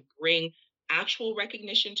forefront and to bring actual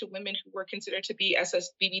recognition to women who were considered to be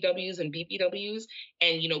SSBBWs and BBWs,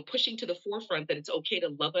 and pushing to the forefront that it's okay to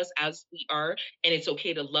love us as we are, and it's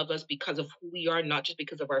okay to love us because of who we are, not just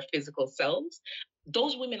because of our physical selves.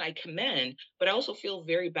 Those women I commend, but I also feel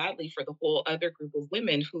very badly for the whole other group of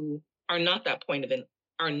women who are not that point of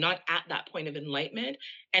are not at that point of enlightenment,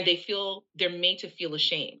 and they're made to feel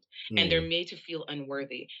ashamed, and they're Mm. made to feel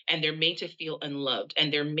unworthy, and they're made to feel unloved,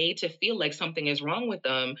 and they're made to feel like something is wrong with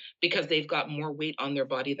them because they've got more weight on their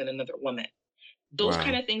body than another woman. Those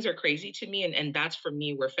kind Wow. of things are crazy to me, and that's for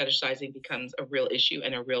me where fetishizing becomes a real issue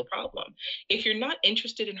and a real problem. If you're not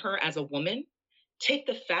interested in her as a woman, take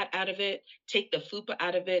the fat out of it, take the fupa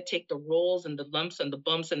out of it, take the rolls and the lumps and the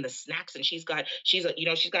bumps and the snacks. And she's got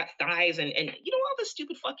thighs and all the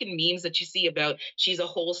stupid fucking memes that you see about she's a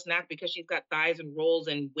whole snack because she's got thighs and rolls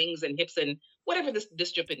and wings and hips and whatever this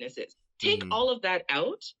stupidness is. Take Hmm. all of that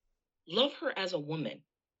out. Love her as a woman.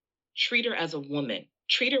 Treat her as a woman.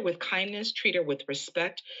 Treat her with kindness, treat her with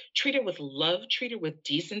respect, treat her with love, treat her with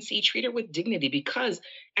decency, treat her with dignity. Because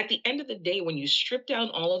at the end of the day, when you strip down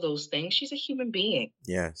all of those things, she's a human being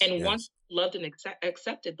Yes. and wants Yes. loved and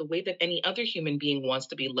accepted the way that any other human being wants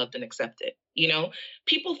to be loved and accepted.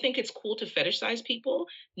 People think it's cool to fetishize people.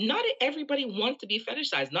 Not everybody wants to be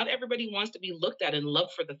fetishized. Not everybody wants to be looked at and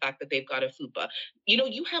loved for the fact that they've got a fupa.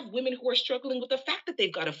 You have women who are struggling with the fact that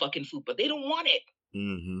they've got a fucking fupa. They don't want it.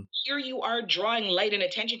 Hmm. Here you are drawing light and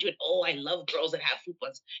attention to it. Oh, I love girls that have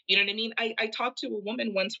fupas. You know what I mean? I talked to a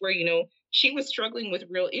woman once where, she was struggling with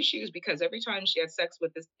real issues because every time she had sex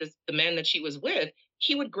with the man that she was with,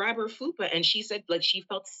 he would grab her fupa, and she said like she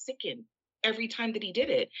felt sickened every time that he did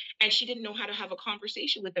it. And she didn't know how to have a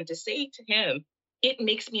conversation with him to say to him, it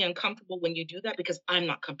makes me uncomfortable when you do that because I'm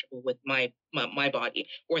not comfortable with my body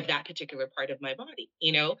or that particular part of my body.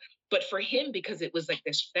 But for him, because it was like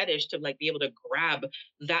this fetish to like be able to grab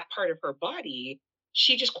that part of her body,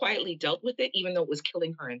 she just quietly dealt with it, even though it was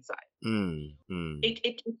killing her inside. Mm. Mm.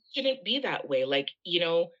 It shouldn't be that way. Like,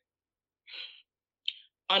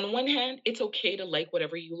 on one hand, it's okay to like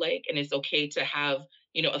whatever you like, and it's okay to have,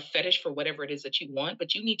 a fetish for whatever it is that you want,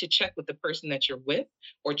 but you need to check with the person that you're with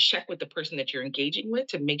or check with the person that you're engaging with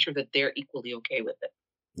to make sure that they're equally okay with it.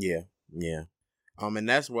 Yeah. Yeah. And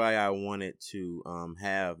that's why I wanted to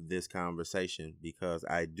have this conversation, because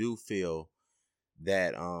I do feel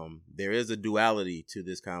that there is a duality to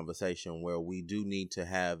this conversation where we do need to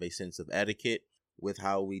have a sense of etiquette with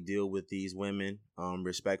how we deal with these women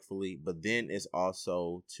respectfully, but then it's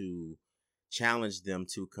also to challenge them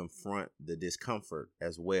to confront the discomfort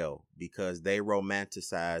as well, because they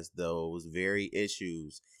romanticize those very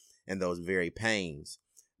issues and those very pains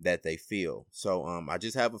that they feel. So I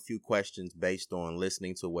just have a few questions based on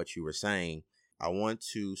listening to what you were saying. I want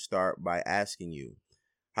to start by asking you,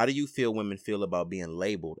 how do you feel women feel about being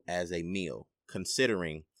labeled as a meal,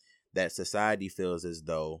 considering that society feels as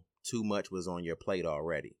though too much was on your plate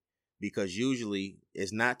already? Because usually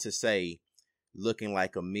it's not to say looking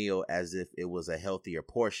like a meal as if it was a healthier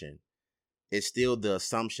portion. It's still the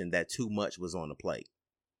assumption that too much was on the plate.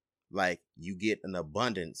 Like you get an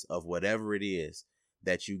abundance of whatever it is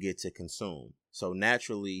that you get to consume. So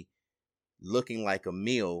naturally, looking like a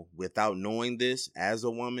meal without knowing this as a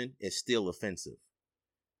woman is still offensive.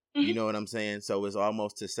 You Mhm. know what I'm saying? So it's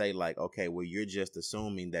almost to say like, okay, well, you're just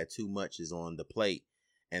assuming that too much is on the plate,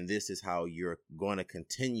 and this is how you're going to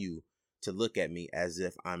continue to look at me as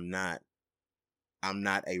if I'm not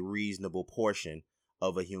a reasonable portion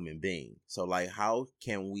of a human being. So like, how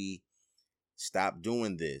can we stop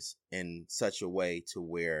doing this in such a way to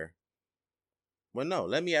where, well, no,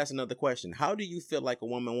 let me ask another question. How do you feel like a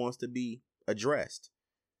woman wants to be addressed?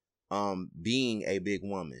 being a big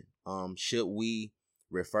woman, should we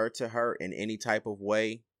refer to her in any type of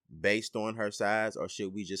way based on her size, or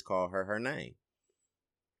should we just call her her name?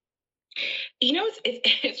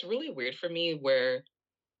 It's really weird for me where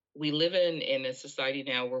we live in a society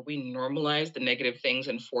now where we normalize the negative things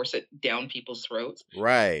and force it down people's throats.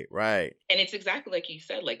 Right, right. And it's exactly like you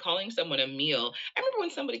said, like calling someone a meal. I remember when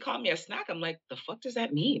somebody called me a snack, I'm like, the fuck does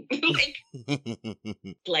that mean? And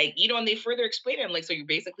they further explain it. I'm like, so you're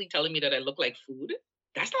basically telling me that I look like food?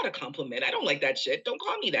 That's not a compliment. I don't like that shit. Don't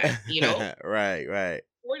call me that. Right, right.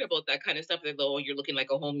 Worried about that kind of stuff. They go, oh, you're looking like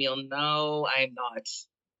a whole meal. No, I'm not.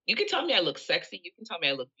 You can tell me I look sexy. You can tell me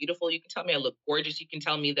I look beautiful. You can tell me I look gorgeous. You can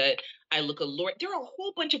tell me that I look alluring. There are a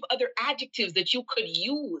whole bunch of other adjectives that you could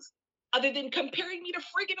use other than comparing me to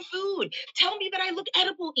friggin' food. Tell me that I look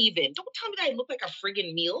edible even. Don't tell me that I look like a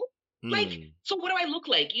friggin' meal. Like, Hmm. so what do I look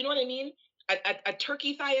like? You know what I mean? A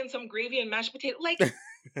turkey thigh and some gravy and mashed potato. Like,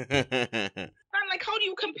 I'm like, how do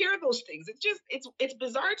you compare those things? It's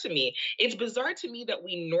bizarre to me. It's bizarre to me that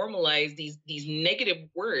we normalize these negative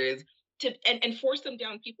words and force them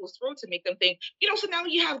down people's throats and make them think, so now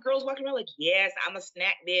you have girls walking around like, yes, I'm a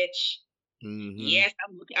snack bitch. Hmm. Yes,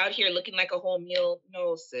 out here looking like a whole meal.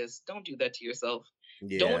 No, sis, don't do that to yourself.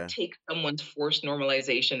 Don't Yeah. take someone's forced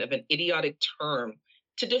normalization of an idiotic term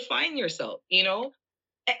to define yourself.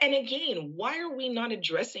 And again, why are we not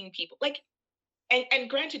addressing people? Like, and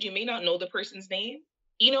granted, you may not know the person's name,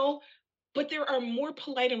 you know, but there are more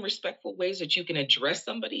polite and respectful ways that you can address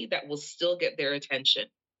somebody that will still get their attention.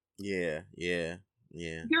 Yeah, yeah,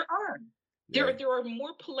 yeah. There are. There, There. there are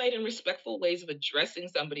more polite and respectful ways of addressing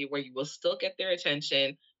somebody where you will still get their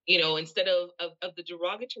attention, instead of the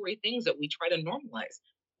derogatory things that we try to normalize.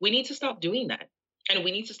 We need to stop doing that. And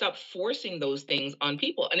we need to stop forcing those things on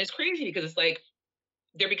people. And it's crazy because it's like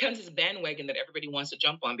there becomes this bandwagon that everybody wants to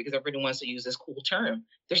jump on because everybody wants to use this cool term.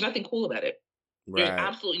 There's nothing cool about it. There's Right.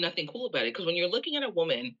 absolutely nothing cool about it. Because when you're looking at a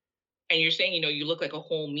woman and you're saying, you look like a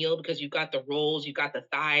whole meal because you've got the rolls, you've got the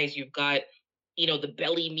thighs, you've got, the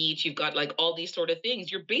belly meat, you've got like all these sort of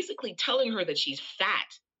things, you're basically telling her that she's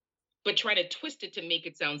fat, but try to twist it to make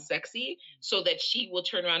it sound sexy so that she will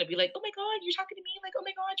turn around and be like, oh my God, you're talking to me. Like, oh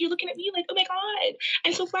my God, you're looking at me. Like, oh my God.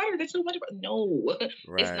 I'm so flattered. That's so wonderful. No, it's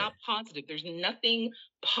Right. not positive. There's nothing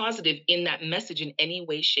positive in that message in any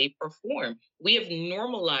way, shape, or form. We have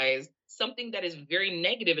normalized something that is very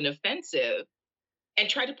negative and offensive and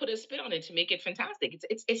try to put a spin on it to make it fantastic.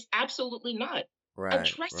 It's absolutely not. Right.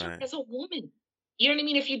 Address her Right. as a woman. You know what I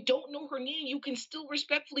mean? If you don't know her name, you can still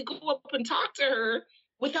respectfully go up and talk to her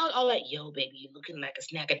without all that, yo, baby, you're looking like a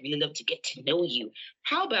snack. I'd really love to get to know you.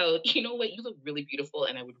 How about, you know what, you look really beautiful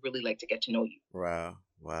and I would really like to get to know you. Wow.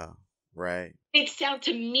 Wow. Right. It sounds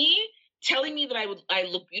to me, telling me that I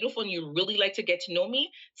look beautiful and you really like to get to know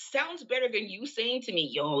me sounds better than you saying to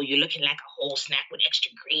me, yo, you're looking like a whole snack with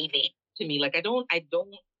extra gravy to me. Like I don't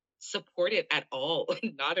support it at all.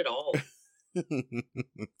 Not at all.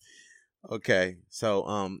 Okay.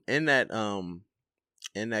 So in that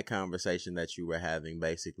conversation that you were having,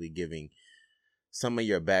 basically giving some of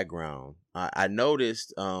your background, I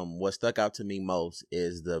noticed what stuck out to me most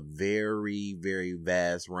is the very, very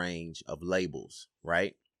vast range of labels,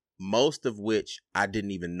 right? Most of which I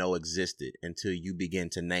didn't even know existed until you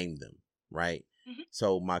begin to name them, right? Mhm.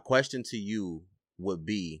 So my question to you would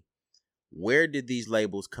be, where did these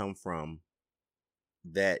labels come from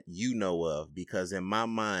that you know of? Because in my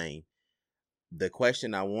mind, the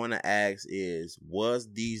question I want to ask is,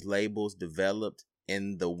 was these labels developed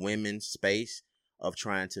in the women's space of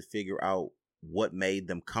trying to figure out what made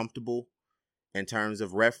them comfortable in terms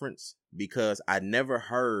of reference? Because I never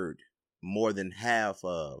heard more than half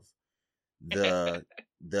of the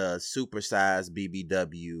the supersized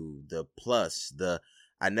BBW, the plus, the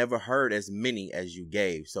I never heard as many as you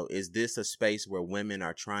gave. So is this a space where women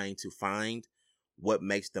are trying to find what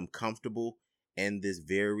makes them comfortable in this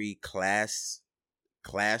very classless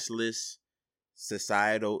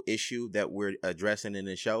societal issue that we're addressing in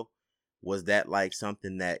the show? Was that like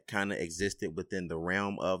something that kind of existed within the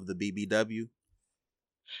realm of the BBW?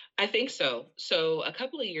 I think so. So a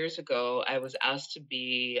couple of years ago, I was asked to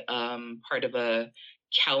be part of a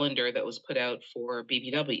calendar that was put out for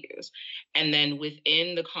BBWs. And then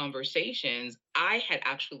within the conversations, I had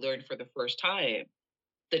actually learned for the first time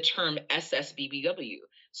the term SSBBW.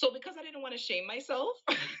 So because I didn't want to shame myself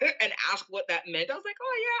and ask what that meant, I was like,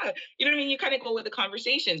 oh yeah, you know what I mean? You kind of go with the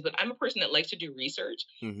conversations, but I'm a person that likes to do research.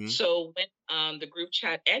 Mm-hmm. So when the group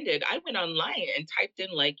chat ended, I went online and typed in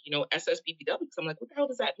SSBBW because I'm like, what the hell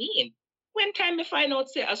does that mean? One time I find out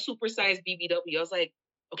say a supersized BBW, I was like,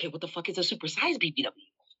 okay, what the fuck is a supersized BBW?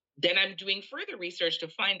 Then I'm doing further research to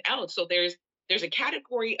find out. So there's There's a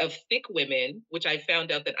category of thick women, which I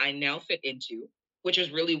found out that I now fit into, which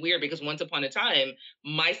is really weird because once upon a time,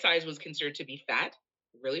 my size was considered to be fat.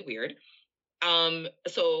 Really weird.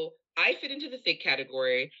 So I fit into the thick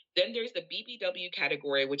category. Then there's the BBW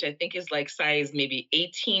category, which I think is like size maybe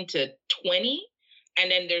 18 to 20. And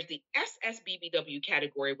then there's the SSBBW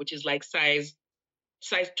category, which is like size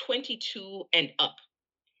 22 and up.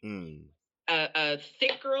 Mm. A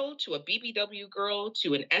thick girl to a BBW girl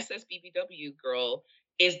to an SSBBW girl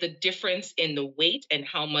is the difference in the weight and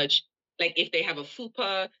how much, like if they have a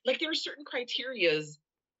FUPA, like there are certain criterias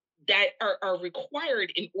that are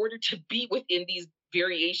required in order to be within these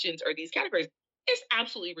variations or these categories. It's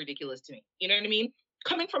absolutely ridiculous to me. You know what I mean?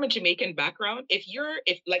 Coming from a Jamaican background, if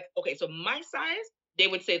like, okay, so my size, they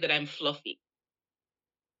would say that I'm fluffy.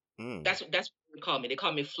 Mm. That's what they call me. They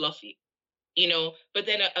call me fluffy. You know, but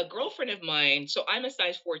then a girlfriend of mine, so I'm a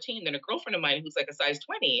size 14, then a girlfriend of mine who's like a size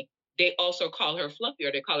 20, they also call her fluffy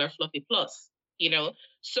or they call her fluffy plus, you know?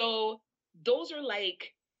 So those are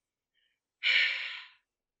like,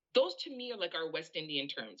 those to me are like our West Indian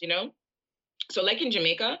terms, you know? So like in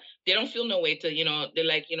Jamaica, they don't feel no way to, they're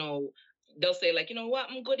like, they'll say like, what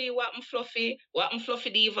I'm goody, what I'm fluffy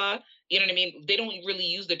diva. You know what I mean? They don't really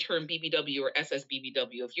use the term BBW or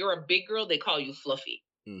SSBBW. If you're a big girl, they call you fluffy.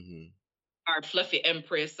 Mm-hmm. Our fluffy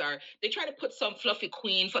empress, or they try to put some fluffy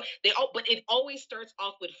queen. But it always starts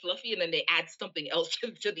off with fluffy, and then they add something else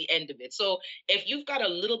to the end of it. So if you've got a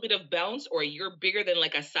little bit of bounce, or you're bigger than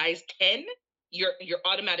like a size 10, you're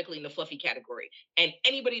automatically in the fluffy category. And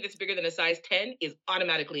anybody that's bigger than a size 10 is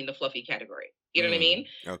automatically in the fluffy category. You know what I mean?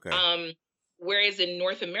 Okay. Whereas in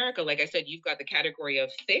North America, like I said, you've got the category of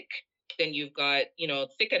thick, then you've got,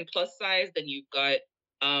 thick and plus size, then you've got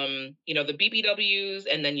the BBWs,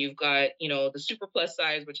 and then you've got, the super plus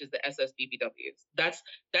size, which is the SSBBWs.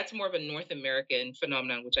 That's more of a North American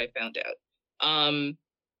phenomenon, which I found out.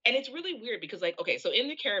 And it's really weird because, like, okay, so in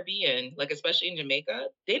the Caribbean, like especially in Jamaica,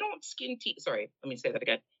 they don't skin teeth. Sorry, let me say that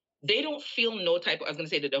again. They don't feel no type of, I was gonna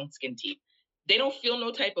say they don't skin teeth. They don't feel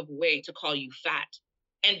no type of way to call you fat.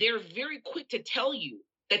 And they're very quick to tell you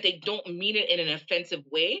that they don't mean it in an offensive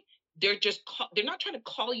way. They're not trying to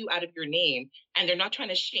call you out of your name, and they're not trying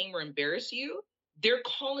to shame or embarrass you. They're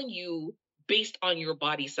calling you based on your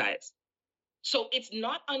body size. So it's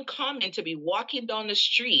not uncommon to be walking down the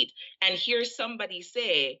street and hear somebody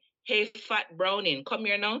say, "Hey, fat brownie, come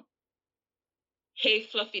here now. Hey,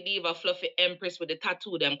 fluffy diva, fluffy empress with the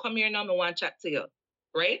tattoo, them, come here now, I want to chat to you."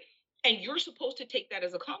 Right? And you're supposed to take that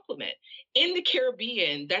as a compliment. In the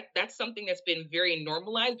Caribbean, that's something that's been very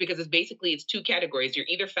normalized because it's two categories. You're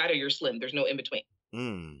either fat or you're slim. There's no in between.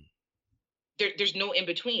 Mm. There's no in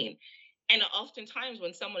between. And oftentimes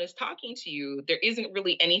when someone is talking to you, there isn't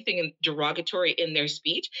really anything derogatory in their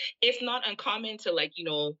speech. It's not uncommon to, like,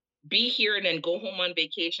 be here and then go home on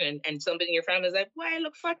vacation, and somebody in your family is like, "Why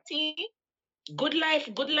look fatty? Good life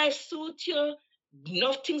suit you.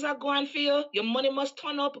 Enough things are going for you. Your money must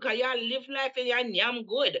turn up because you live life and you're damn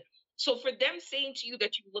good." So for them saying to you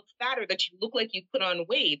that you look fat or that you look like you put on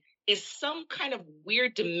weight is some kind of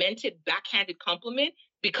weird, demented, backhanded compliment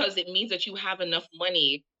because it means that you have enough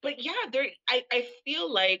money. But yeah, I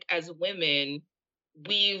feel like as women,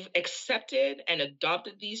 we've accepted and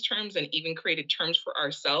adopted these terms and even created terms for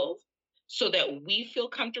ourselves so that we feel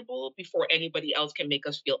comfortable before anybody else can make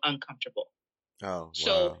us feel uncomfortable. Oh,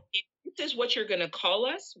 So wow. if this is what you're going to call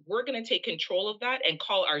us, we're going to take control of that and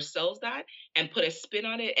call ourselves that and put a spin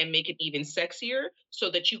on it and make it even sexier so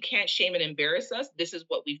that you can't shame and embarrass us. This is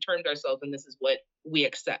what we've termed ourselves and this is what we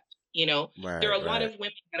accept. There Right, are a lot right. of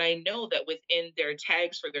women that I know that within their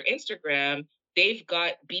tags for their Instagram, they've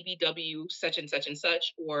got BBW such and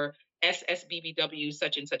such or SSBBW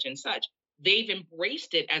such and such. They've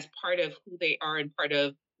embraced it as part of who they are and part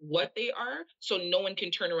of what they are, so no one can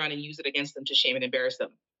turn around and use it against them to shame and embarrass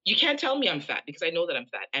them. You can't tell me I'm fat because I know that I'm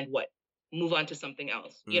fat. And what? Move on to something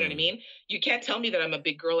else. You know what I Mm. mean? You can't tell me that I'm a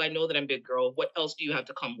big girl. I know that I'm a big girl. What else do you have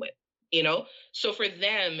to come with? So for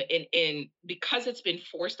them, in because it's been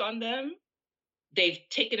forced on them, they've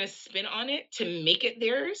taken a spin on it to make it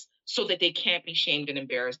theirs so that they can't be shamed and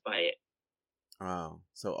embarrassed by it. Wow.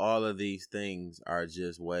 So all of these things are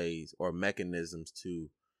just ways or mechanisms to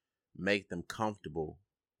make them comfortable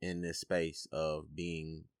in this space of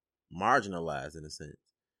being marginalized in a sense.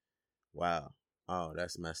 Wow. Oh,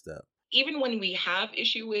 that's messed up. Even when we have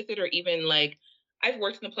issue with it, or even like I've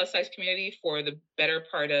worked in the plus size community for the better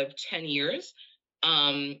part of 10 years.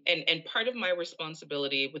 And part of my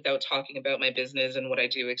responsibility, without talking about my business and what I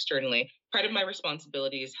do externally, part of my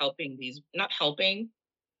responsibility is helping these, not helping,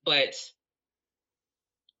 but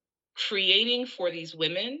creating for these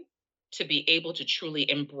women to be able to truly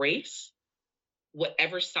embrace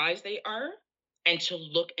whatever size they are and to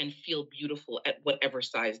look and feel beautiful at whatever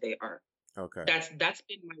size they are. Okay. That's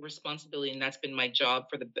been my responsibility and that's been my job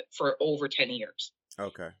for over 10 years.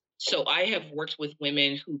 Okay. So I have worked with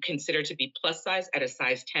women who consider to be plus size at a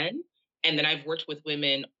size 10, and then I've worked with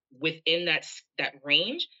women within that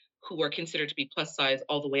range who are considered to be plus size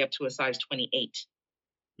all the way up to a size 28.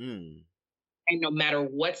 Mm. And no matter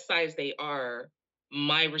what size they are,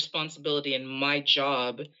 my responsibility and my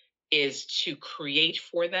job is to create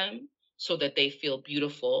for them so that they feel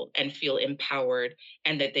beautiful and feel empowered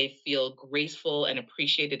and that they feel graceful and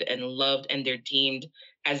appreciated and loved and they're deemed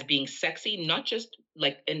as being sexy, not just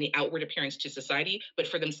like in the outward appearance to society, but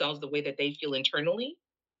for themselves, the way that they feel internally.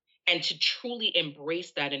 And to truly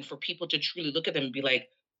embrace that and for people to truly look at them and be like,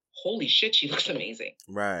 holy shit, she looks amazing.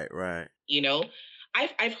 Right, right. You know,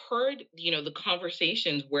 I've heard, the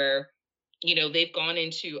conversations where, they've gone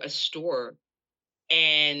into a store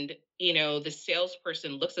and, the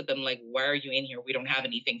salesperson looks at them like, why are you in here? We don't have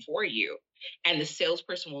anything for you. And the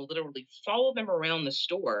salesperson will literally follow them around the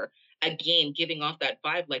store, again, giving off that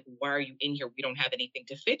vibe like, why are you in here? We don't have anything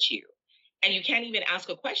to fit you. And you can't even ask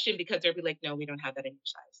a question because they'll be like, no, we don't have that in your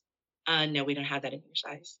size. No, we don't have that in your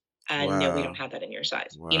size. No, we don't Wow. have that in your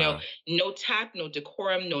size. Wow. No tact, no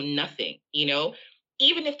decorum, no nothing.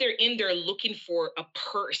 Even if they're in there looking for a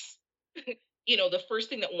purse, the first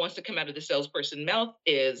thing that wants to come out of the salesperson's mouth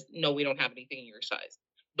is, no, we don't have anything in your size.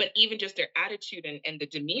 But even just their attitude and the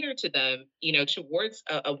demeanor to them, towards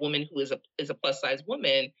a woman who is a plus size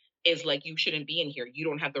woman is like, you shouldn't be in here. You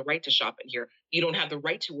don't have the right to shop in here. You don't have the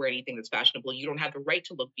right to wear anything that's fashionable. You don't have the right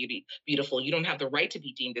to look beautiful. You don't have the right to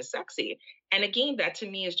be deemed as sexy. And again, that to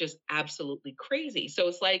me is just absolutely crazy. So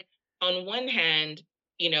it's like, on one hand,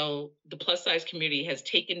 the plus size community has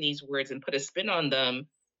taken these words and put a spin on them,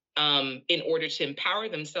 in order to empower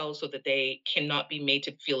themselves so that they cannot be made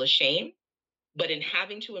to feel ashamed. But in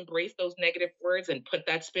having to embrace those negative words and put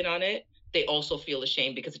that spin on it, they also feel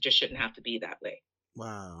ashamed because it just shouldn't have to be that way.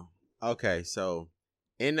 Wow. Okay, so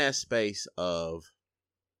in that space of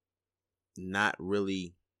not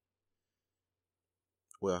really,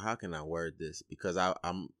 well, how can I word this? Because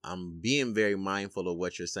I'm being very mindful of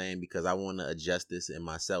what you're saying because I want to adjust this in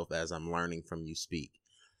myself as I'm learning from you speak.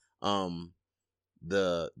 Um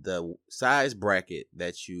the size bracket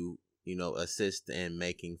that you assist in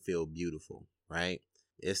making feel beautiful, right?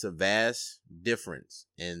 It's a vast difference,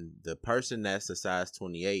 and the person that's a size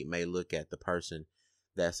 28 may look at the person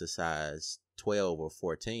that's a size 12 or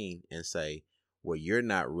 14 and say, well, you're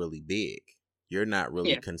not really big, you're not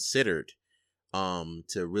really Yeah. considered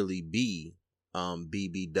to really be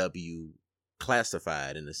BBW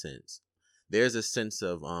classified. In a sense, there's a sense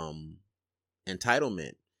of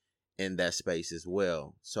entitlement in that space as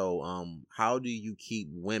well. So how do you keep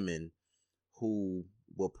women who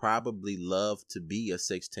will probably love to be a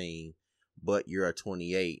 16 but you're a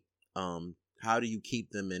 28, how do you keep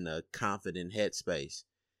them in a confident headspace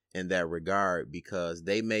in that regard, because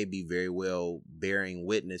they may be very well bearing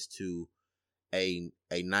witness to a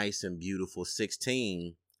nice and beautiful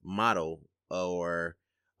 16 model, or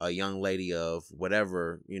a young lady of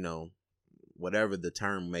whatever the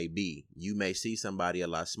term may be. You may see somebody a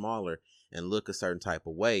lot smaller and look a certain type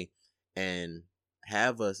of way and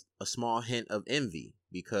have a small hint of envy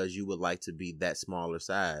because you would like to be that smaller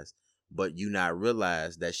size, but you not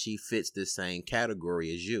realize that she fits the same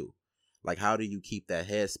category as you. Like, how do you keep that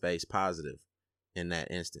headspace positive in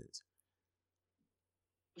that instance?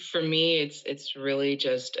 For me, it's really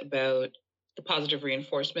just about the positive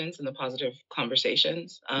reinforcements and the positive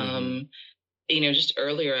conversations. Mm-hmm. Just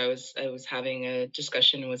earlier I was having a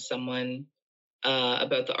discussion with someone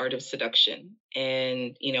about the art of seduction.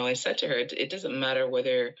 And, I said to her, it doesn't matter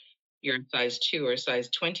whether you're a size 2 or size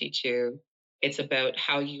 22. It's about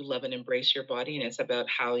how you love and embrace your body. And it's about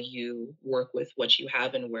how you work with what you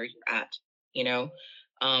have and where you're at. You know,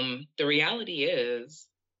 the reality is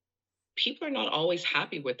people are not always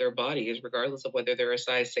happy with their bodies, regardless of whether they're a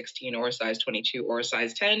size 16 or a size 22 or a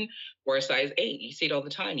size 10 or a size 8. You see it all the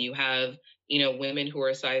time. You have, women who are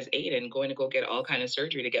a size 8 and going to go get all kind of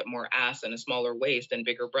surgery to get more ass and a smaller waist and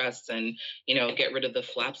bigger breasts and, get rid of the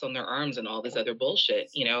flaps on their arms and all this other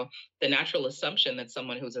bullshit. The natural assumption that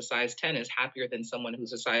someone who's a size 10 is happier than someone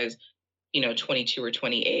who's a size 22 or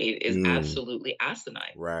 28 is Mm. absolutely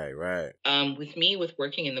asinine. Right, right. With me, with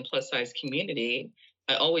working in the plus size community,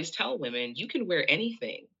 I always tell women, you can wear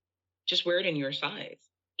anything, just wear it in your size.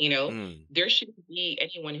 Mm. There shouldn't be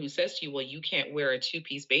anyone who says to you, well, you can't wear a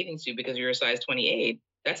two-piece bathing suit because you're a size 28.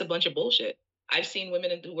 That's a bunch of bullshit. I've seen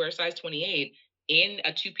women who wear a size 28 in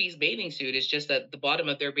a two-piece bathing suit. It's just that the bottom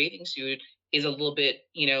of their bathing suit is a little bit,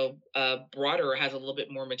 broader, or has a little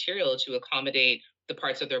bit more material to accommodate the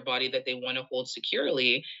parts of their body that they want to hold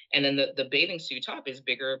securely. And then the bathing suit top is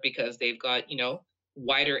bigger because they've got,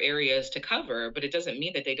 wider areas to cover, but it doesn't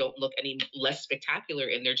mean that they don't look any less spectacular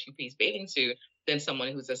in their two-piece bathing suit than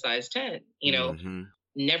someone who's a size 10. Mm-hmm.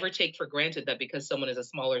 Never take for granted that because someone is a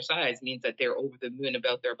smaller size means that they're over the moon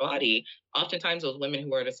about their body. Oftentimes, those women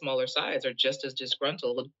who are at a smaller size are just as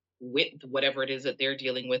disgruntled with whatever it is that they're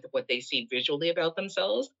dealing with, what they see visually about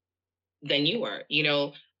themselves, than you are.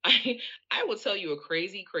 I I will tell you a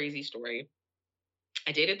crazy, crazy story.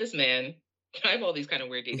 I dated this man. I have all these kind of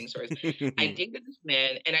weird dating stories. I dated this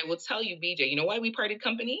man, and I will tell you, BJ, you know why we parted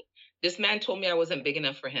company? This man told me I wasn't big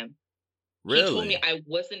enough for him. He told me Really? I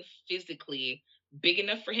wasn't physically big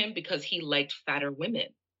enough for him because he liked fatter women.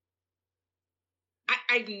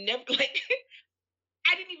 I've never like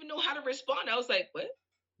I didn't even know how to respond. I was like, what?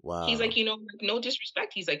 He's like, Wow. no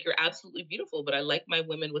disrespect. He's like, you're absolutely beautiful, but I like my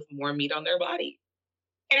women with more meat on their body.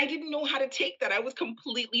 And I didn't know how to take that. I was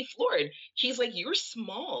completely floored. He's like, you're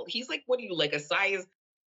small. He's like, what are you, like a size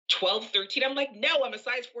 12, 13? I'm like, no, I'm a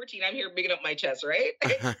size 14. I'm here bigging up my chest, right?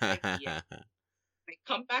 He's like, yeah. Like,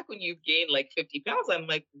 come back when you've gained like 50 pounds. I'm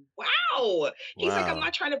like, wow. He's like, I'm Wow.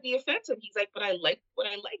 not trying to be offensive. He's like, but I like what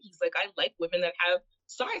I like. He's like, I like women that have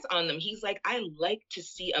size on them. He's like, I like to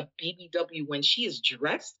see a BBW when she is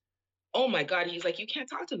dressed. Oh my God. He's like, you can't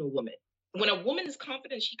talk to no woman. When a woman is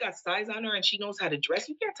confident, she got size on her and she knows how to dress,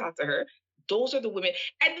 you can't talk to her. Those are the women.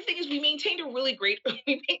 And the thing is, we maintained a really great,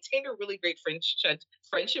 we maintained a really great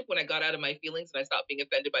friendship when I got out of my feelings and I stopped being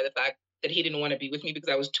offended by the fact that he didn't want to be with me because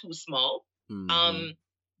I was too small. Mm-hmm. Um,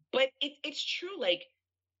 but it's true. Like,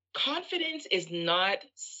 confidence is not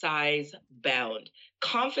size bound.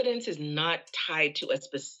 Confidence is not tied to a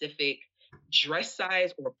specific dress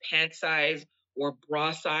size or pant size or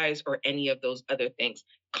bra size or any of those other things.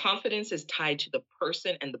 Confidence is tied to the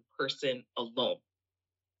person and the person alone.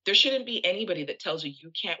 There shouldn't be anybody that tells you you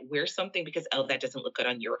can't wear something because, oh, that doesn't look good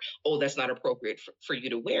on you. Oh, that's not appropriate for you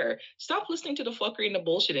to wear. Stop listening to the fuckery and the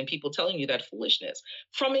bullshit and people telling you that foolishness.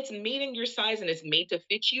 From it's made in your size and it's made to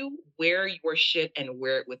fit you, wear your shit and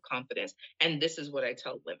wear it with confidence. And this is what I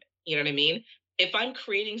tell women. You know what I mean? If I'm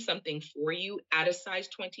creating something for you at a size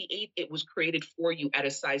 28, it was created for you at a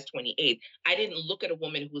size 28. I didn't look at a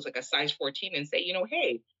woman who's like a size 14 and say,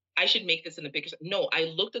 hey, I should make this in a bigger. No,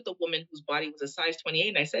 I looked at the woman whose body was a size 28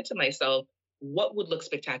 and I said to myself, what would look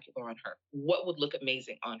spectacular on her? What would look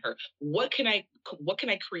amazing on her? What can I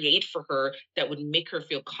create for her that would make her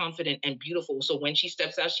feel confident and beautiful? So when she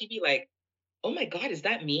steps out, she'd be like, oh my God, is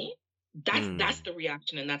that me? That's Mm. the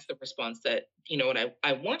reaction and that's the response that what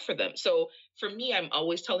I want for them. So for me, I'm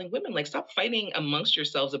always telling women, like, stop fighting amongst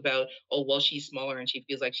yourselves about, oh well, she's smaller and she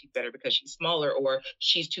feels like she's better because she's smaller, or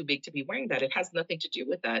she's too big to be wearing that. It has nothing to do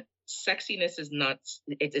with that. Sexiness is not,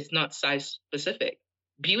 it's not size specific.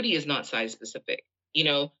 Beauty is not size specific.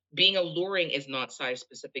 Being alluring is not size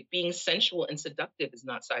specific. Being sensual and seductive is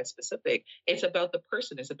not size specific. It's about the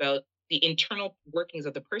person. It's about the internal workings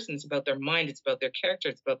of the person. It's about their mind. It's about their character.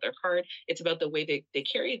 It's about their heart. It's about the way they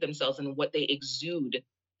carry themselves and what they exude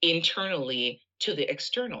internally to the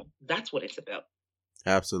external. That's what it's about.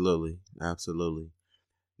 Absolutely. Absolutely.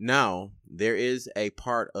 Now, there is a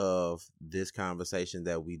part of this conversation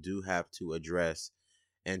that we do have to address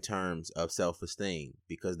in terms of self-esteem,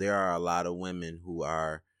 because there are a lot of women who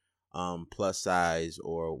are plus size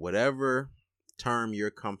or whatever term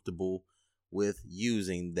you're comfortable with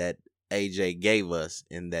using that AJ gave us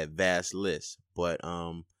in that vast list. But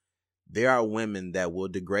there are women that will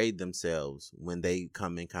degrade themselves when they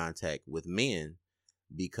come in contact with men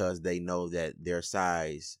because they know that their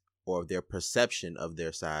size or their perception of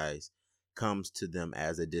their size comes to them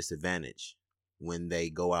as a disadvantage when they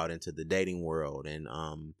go out into the dating world and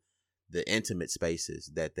the intimate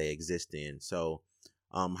spaces that they exist in. So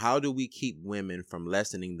how do we keep women from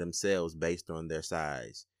lessening themselves based on their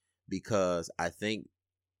size? Because I think,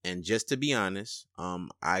 and just to be honest,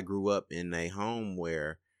 I grew up in a home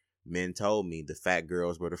where men told me the fat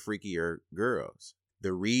girls were the freakier girls.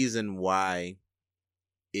 The reason why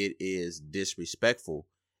it is disrespectful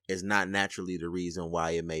is not naturally the reason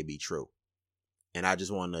why it may be true. And I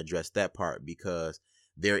just want to address that part because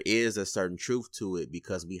there is a certain truth to it,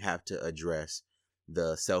 because we have to address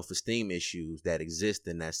the self-esteem issues that exist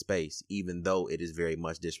in that space, even though it is very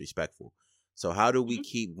much disrespectful. So how do we Mhm.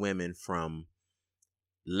 keep women from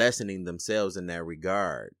lessening themselves in that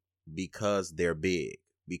regard because they're big?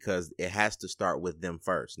 Because it has to start with them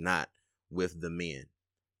first, not with the men.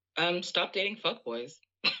 Stop dating fuckboys.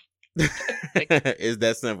 Like, It's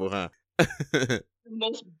that simple, huh? the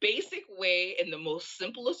most basic way, in the most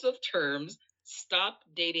simplest of terms, stop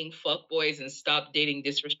dating fuckboys and stop dating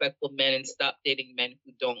disrespectful men and stop dating men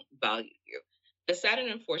who don't value you. The sad and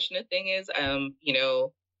unfortunate thing is,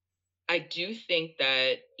 I do think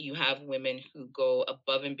that you have women who go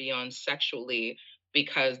above and beyond sexually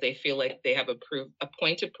because they feel like they have a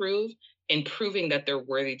point to prove in proving that they're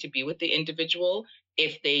worthy to be with the individual.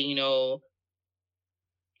 If they,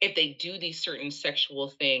 if they do these certain sexual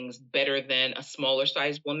things better than a smaller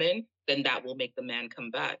sized woman, then that will make the man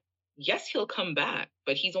come back. Yes, he'll come back,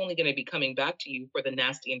 but he's only going to be coming back to you for the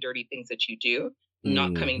nasty and dirty things that you do,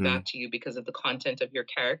 not coming Mm-hmm. back to you because of the content of your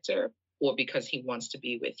character or because he wants to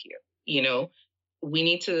be with you. You know, we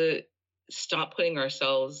need to stop putting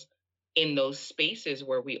ourselves in those spaces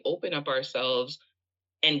where we open up ourselves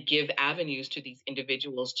and give avenues to these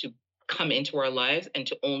individuals to come into our lives and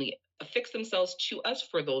to only affix themselves to us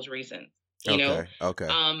for those reasons. You know, Okay. Okay.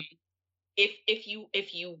 um,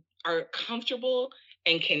 if you are comfortable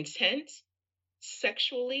and content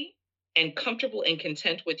sexually and comfortable and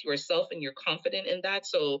content with yourself and you're confident in that.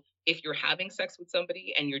 So if you're having sex with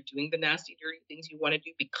somebody and you're doing the nasty, dirty things you want to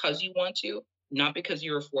do because you want to, not because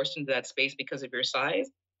you were forced into that space because of your size,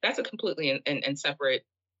 that's a completely and separate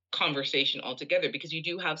conversation altogether, because you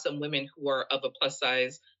do have some women who are of a plus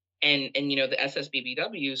size and the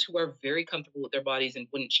SSBBWs who are very comfortable with their bodies and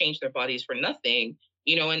wouldn't change their bodies for nothing,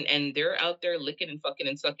 and they're out there licking and fucking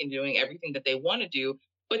and sucking, doing everything that they want to do,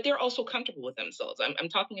 but they're also comfortable with themselves. I'm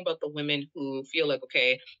talking about the women who feel like,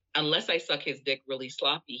 okay, unless I suck his dick really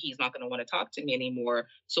sloppy, he's not going to want to talk to me anymore.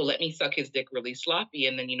 So let me suck his dick really sloppy.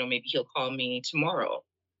 And then, maybe he'll call me tomorrow.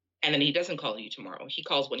 And then he doesn't call you tomorrow. He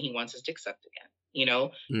calls when he wants his dick sucked again.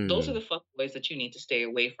 Those are Mm. the fuck boys that you need to stay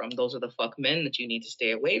away from. Those are the fuck men that you need to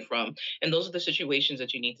stay away from. And those are the situations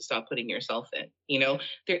that you need to stop putting yourself in.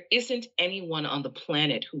 There isn't anyone on the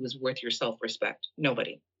planet who is worth your self respect.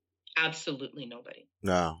 Nobody. Absolutely nobody.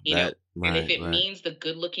 No, you know that and if right, it right. means the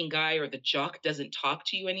good looking guy or the jock doesn't talk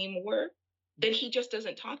to you anymore, then he just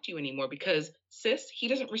doesn't talk to you anymore, because sis, he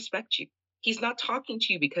doesn't respect you. He's not talking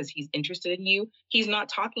to you because he's interested in you. He's not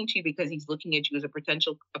talking to you because he's looking at you as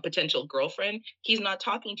a potential girlfriend. He's not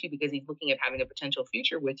talking to you because he's looking at having a potential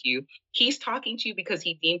future with you. He's talking to you because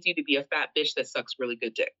he deems you to be a fat bitch that sucks really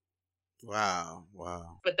good dick. Wow,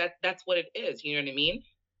 wow. But that's what it is. You know what I mean?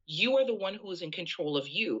 You are the one who is in control of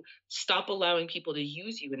you. Stop allowing people to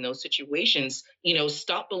use you in those situations.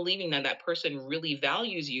 Stop believing that that person really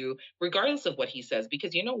values you, regardless of what he says.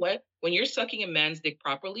 Because you know what? When you're sucking a man's dick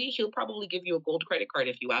properly, he'll probably give you a gold credit card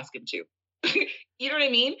if you ask him to. You know what I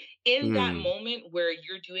mean? In that Mm. moment where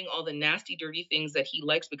you're doing all the nasty, dirty things that he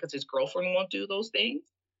likes because his girlfriend won't do those things,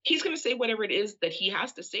 he's going to say whatever it is that he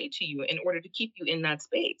has to say to you in order to keep you in that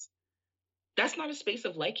space. That's not a space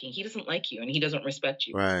of liking. He doesn't like you and he doesn't respect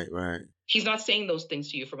you. Right, right. He's not saying those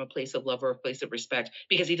things to you from a place of love or a place of respect,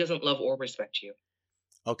 because he doesn't love or respect you.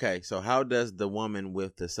 Okay, so how does the woman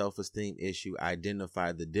with the self-esteem issue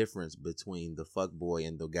identify the difference between the fuck boy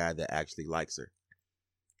and the guy that actually likes her?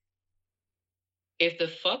 If the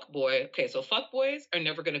fuck boy, okay, so fuck boys are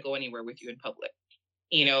never going to go anywhere with you in public.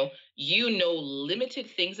 You know limited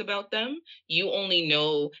things about them. You only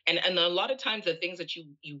know, and a lot of times the things that you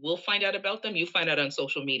will find out about them, you find out on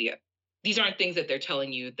social media. These aren't things that they're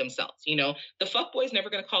telling you themselves. The fuckboy's never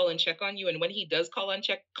going to call and check on you, and when he does call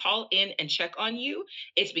in and check on you,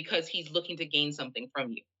 it's because he's looking to gain something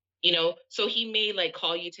from you. So he may like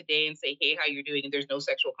call you today and say, hey, how you doing, and there's no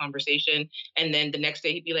sexual conversation, and then the next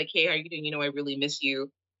day he'd be like, hey, how you doing, I really miss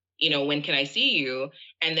you, when can I see you?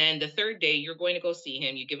 And then the third day, you're going to go see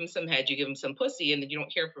him. You give him some head, you give him some pussy, and then you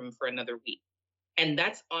don't hear from him for another week. And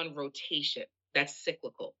that's on rotation. That's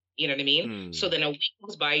cyclical. You know what I mean? So Mm. then a week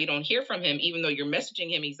goes by, you don't hear from him, even though you're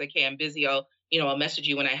messaging him. He's like, hey, I'm busy. I'll message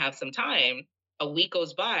you when I have some time. A week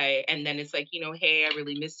goes by, and then it's like, hey, I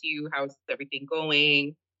really miss you. How's everything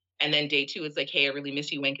going? And then day two, it's like, hey, I really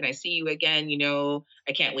miss you. When can I see you again?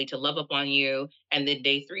 I can't wait to love up on you. And then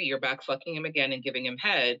day three, you're back fucking him again and giving him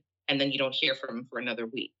head, and then you don't hear from him for another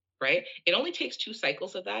week, right? It only takes two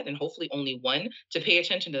cycles of that, and hopefully only one, to pay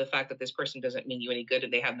attention to the fact that this person doesn't mean you any good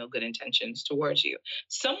and they have no good intentions towards you.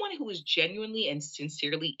 Someone who is genuinely and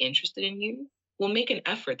sincerely interested in you will make an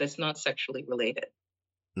effort that's not sexually related.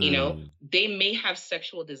 Mm. They may have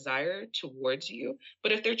sexual desire towards you,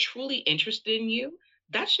 but if they're truly interested in you,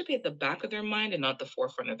 that should be at the back of their mind and not the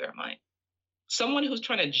forefront of their mind. Someone who's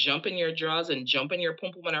trying to jump in your drawers and jump in your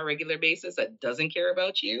pum pum on a regular basis that doesn't care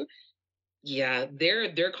about you, Yeah,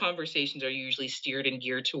 their conversations are usually steered and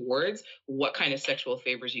geared towards what kind of sexual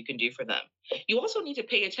favors you can do for them. You also need to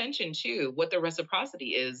pay attention to what the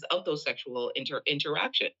reciprocity is of those sexual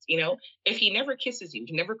interactions. You know, if he never kisses you,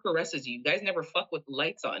 he never caresses you, you guys never fuck with the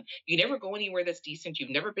lights on, you never go anywhere that's decent, you've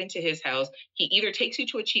never been to his house, he either takes you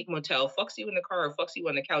to a cheap motel, fucks you in the car, or fucks you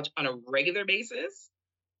on the couch on a regular basis,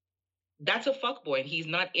 that's a fuck boy and he's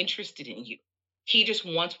not interested in you. He just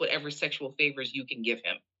wants whatever sexual favors you can give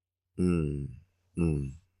him. Mm,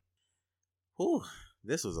 mm. Whew,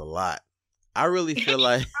 this was a lot. I really feel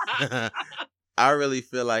like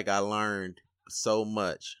I learned so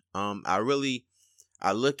much.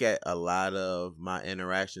 I look at a lot of my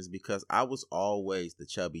interactions because I was always the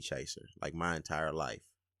chubby chaser, like my entire life,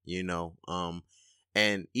 you know.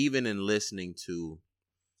 And even in listening to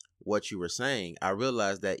what you were saying, I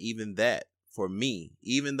realized that even that for me,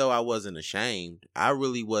 even though I wasn't ashamed, I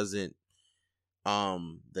really wasn't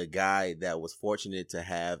the guy that was fortunate to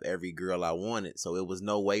have every girl I wanted. So it was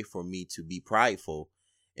no way for me to be prideful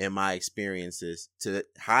in my experiences to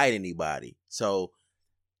hide anybody. So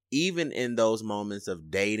even in those moments of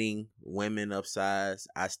dating women upsize,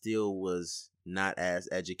 I still was not as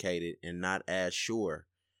educated and not as sure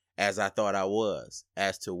as I thought I was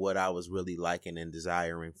as to what I was really liking and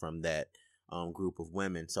desiring from that group of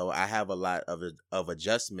women. So I have a lot of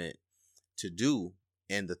adjustment to do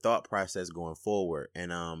in the thought process going forward.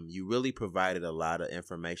 And you really provided a lot of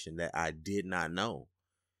information that I did not know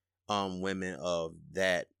women of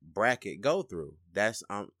that bracket go through. That's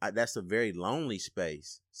a very lonely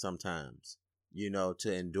space sometimes, you know,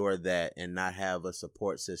 to endure that and not have a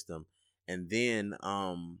support system. And then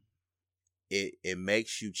it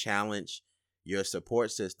makes you challenge your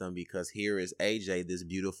support system because here is AJ, this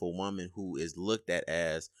beautiful woman who is looked at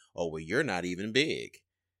as, oh, well, you're not even big.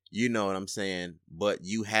 You know what I'm saying? But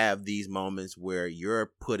you have these moments where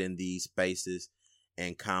you're put in these spaces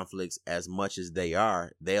and conflicts as much as they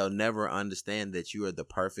are. They'll never understand that you are the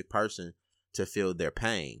perfect person to feel their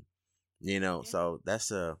pain. You know, so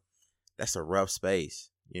that's a rough space,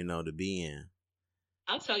 you know, to be in.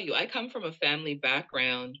 I'll tell you, I come from a family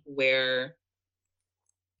background where,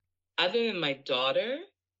 other than my daughter,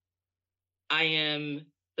 I am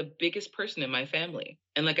the biggest person in my family.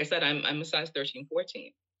 And like I said, I'm a size 13,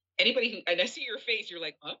 14. Anybody who, and I see your face, you're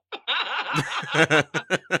like, huh?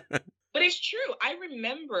 But it's true. I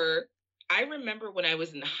remember when I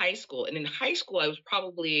was in high school, and in high school I was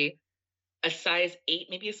probably a size 8,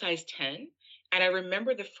 maybe a size 10. And I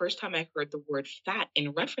remember the first time I heard the word fat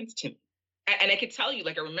in reference to me. And I could tell you,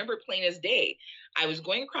 like, I remember plain as day. I was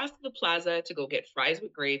going across to the plaza to go get fries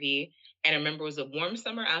with gravy. And I remember it was a warm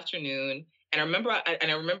summer afternoon. And I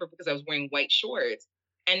remember because I was wearing white shorts.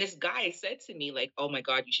 And this guy said to me, like, oh my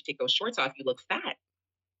God, you should take those shorts off. You look fat.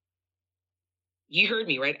 You heard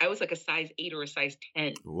me, right? I was like a size 8 or a size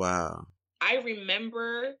 10. Wow. I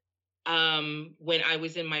remember when I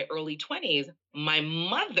was in my early 20s, my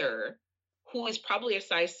mother, who is probably a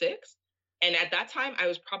size 6, and at that time I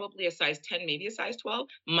was probably a size 10, maybe a size 12,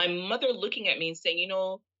 my mother looking at me and saying,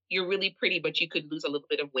 you're really pretty, but you could lose a little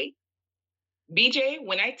bit of weight. BJ,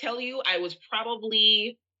 when I tell you I was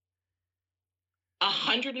probably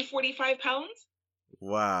 145 pounds.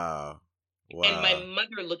 Wow. And my Wow.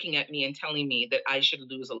 mother looking at me and telling me that I should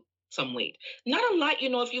lose some weight. Not a lot,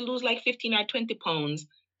 if you lose like 15 or 20 pounds.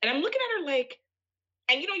 And I'm looking at her like,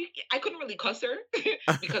 and I couldn't really cuss her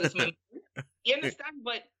because it's my mother. You understand?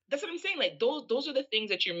 But that's what I'm saying. Like those are the things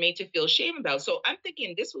that you're made to feel shame about. So I'm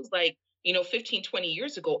thinking this was like, 15, 20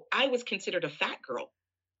 years ago, I was considered a fat girl.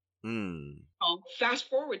 Fast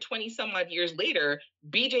forward 20 some odd years later,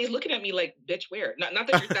 BJ's looking at me like, bitch, where? Not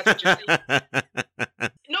that that's what you're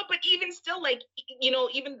saying. No, but even still, like,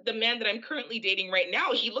 even the man that I'm currently dating right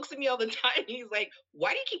now, he looks at me all the time. He's like,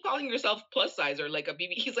 why do you keep calling yourself plus size or like a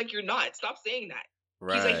BB? He's like, you're not. Stop saying that.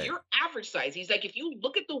 He's like, Right. you're average size. He's like, if you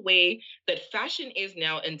look at the way that fashion is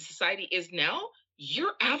now and society is now,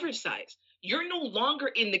 you're average size. You're no longer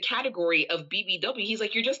in the category of BBW. He's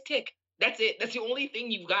like, you're just thick. That's it. That's the only thing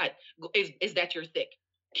you've got is that you're thick.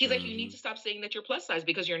 He's like, you need to stop saying that you're plus size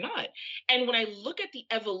because you're not. And when I look at the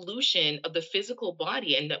evolution of the physical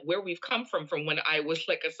body and that where we've come from when I was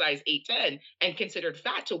like a size 8, 10 and considered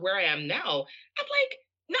fat to where I am now, I'm like,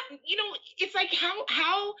 not, it's like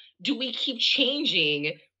how do we keep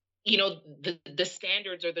changing, the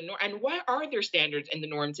standards or the norm? And why are there standards in the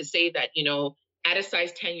norm to say that, at a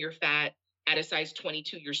size 10 you're fat, at a size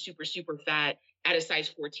 22 you're super, super fat, at a size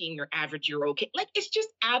 14 you're average, you're okay. Like it's just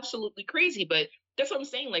absolutely crazy. But that's what I'm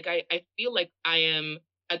saying. Like I feel like I am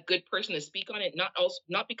a good person to speak on it,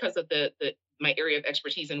 not because of the my area of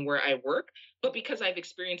expertise and where I work, but because I've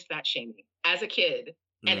experienced fat shaming as a kid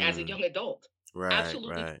and as a Mm. young adult. Right,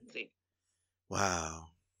 Absolutely right. crazy. Wow.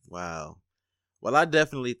 Wow. Well, I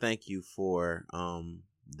definitely thank you for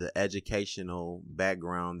the educational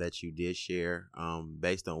background that you did share,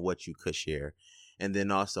 based on what you could share, and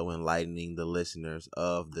then also enlightening the listeners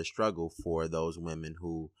of the struggle for those women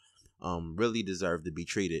who really deserve to be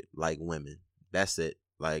treated like women. That's it.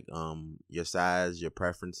 Like your size, your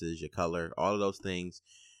preferences, your color, all of those things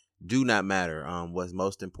do not matter. What's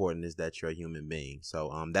most important is that you're a human being. So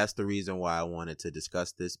that's the reason why I wanted to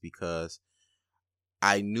discuss this, because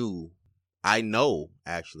I knew, I know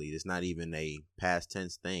actually, it's not even a past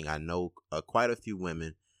tense thing. I know quite a few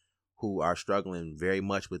women who are struggling very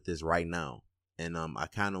much with this right now. And I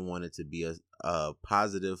kind of wanted to be a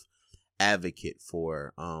positive advocate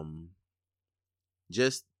for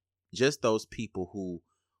just just those people who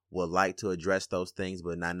would like to address those things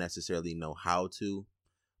but not necessarily know how to.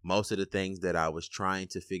 Most of the things that I was trying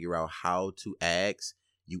to figure out how to ask,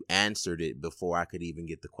 you answered it before I could even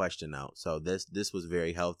get the question out. So this was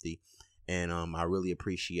very healthy, and I really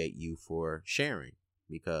appreciate you for sharing,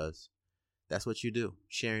 because that's what you do.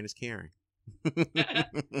 Sharing is caring.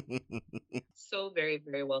 So very,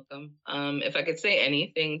 very welcome. If I could say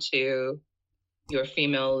anything to your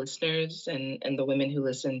female listeners and the women who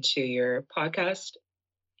listen to your podcast,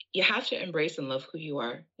 you have to embrace and love who you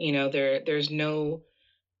are. You know, there's no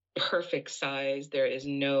perfect size. There is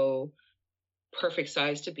no perfect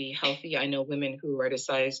size to be healthy. I know women who are at a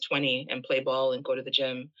size 20 and play ball and go to the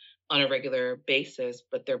gym on a regular basis,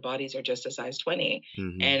 but their bodies are just a size 20.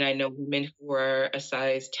 Mm-hmm. And I know women who are a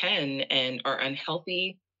size 10 and are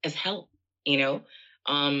unhealthy as hell, you know?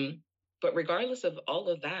 But regardless of all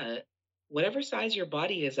of that, whatever size your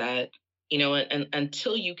body is at, you know, and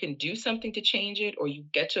until you can do something to change it, or you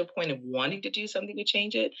get to a point of wanting to do something to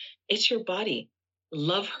change it, it's your body.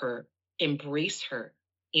 Love her, embrace her,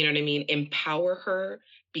 you know what I mean? Empower her,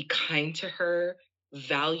 be kind to her,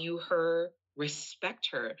 value her, respect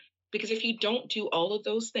her. Because if you don't do all of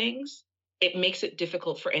those things, it makes it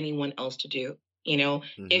difficult for anyone else to do. You know,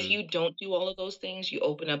 if Mm-hmm. you don't do all of those things, you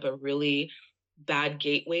open up a really bad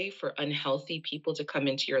gateway for unhealthy people to come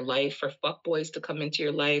into your life, for fuckboys to come into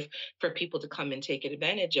your life, for people to come and take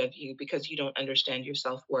advantage of you because you don't understand your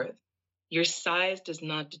self worth. Your size does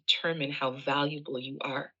not determine how valuable you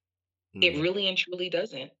are. It Mm. really and truly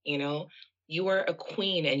doesn't, you know? You are a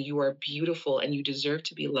queen and you are beautiful and you deserve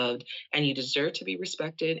to be loved and you deserve to be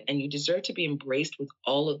respected and you deserve to be embraced with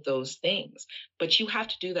all of those things. But you have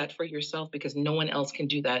to do that for yourself because no one else can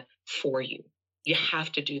do that for you. You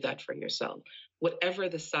have to do that for yourself. Whatever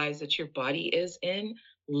the size that your body is in,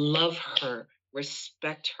 love her,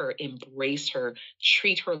 respect her, embrace her,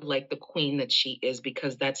 treat her like the queen that she is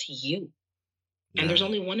because that's you. And there's Right,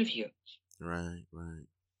 only one of you. right, right.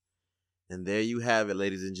 And there you have it,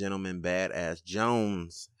 ladies and gentlemen. Badass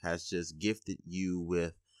Jones has just gifted you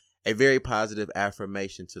with a very positive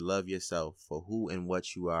affirmation to love yourself for who and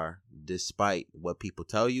what you are, despite what people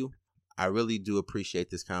tell you. I really do appreciate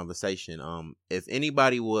this conversation. If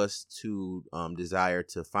anybody was to desire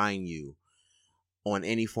to find you on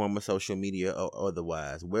any form of social media or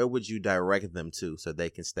otherwise, where would you direct them to so they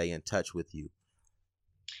can stay in touch with you?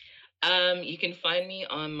 You can find me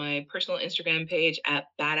on my personal Instagram page at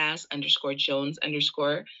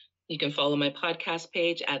badass_Jones_. You can follow my podcast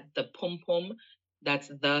page at the Pum Pum. That's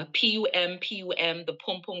the PUM, the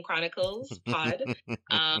Pum Pum Chronicles pod.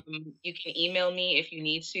 You can email me if you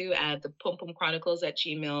need to at the Pum Pum Chronicles at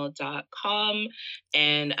gmail.com.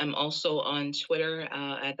 And I'm also on Twitter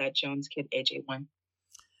at that Jones Kid AJ1.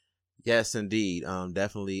 Yes, indeed.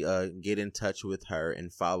 Definitely get in touch with her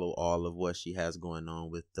and follow all of what she has going on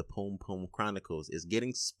with the Pum Pum Chronicles. It's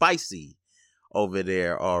getting spicy over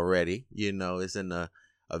there already. You know, it's in a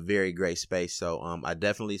very great space. So I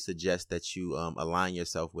definitely suggest that you align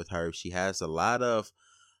yourself with her. She has a lot of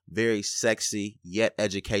very sexy yet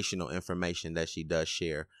educational information that she does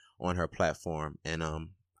share on her platform. And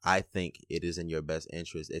I think it is in your best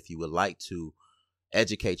interest, if you would like to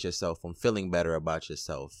educate yourself on feeling better about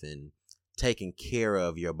yourself and taking care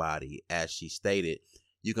of your body, as she stated,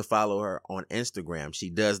 you can follow her on Instagram. She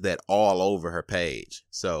does that all over her page.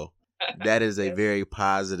 So that is a Yes. very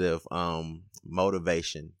positive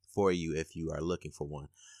motivation for you if you are looking for one.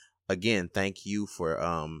 Again, thank you for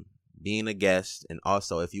being a guest. And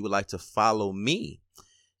also, if you would like to follow me,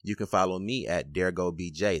 you can follow me at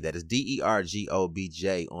DergoBJ. That is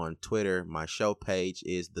DergoBJ on Twitter. My show page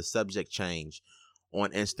is The Subject Change on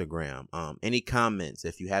Instagram. Any comments,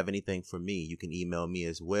 if you have anything for me, you can email me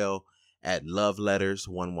as well at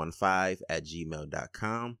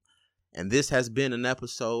loveletters115@gmail.com. And this has been an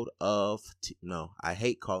episode of, no, I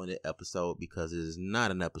hate calling it episode because it is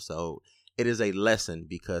not an episode. It is a lesson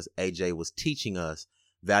because AJ was teaching us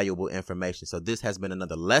valuable information. So this has been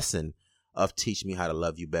another lesson of Teach Me How to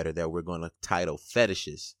Love You Better that we're going to title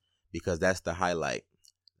Fetishes, because that's the highlight.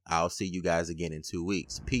 I'll see you guys again in 2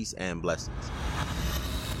 weeks. Peace and blessings.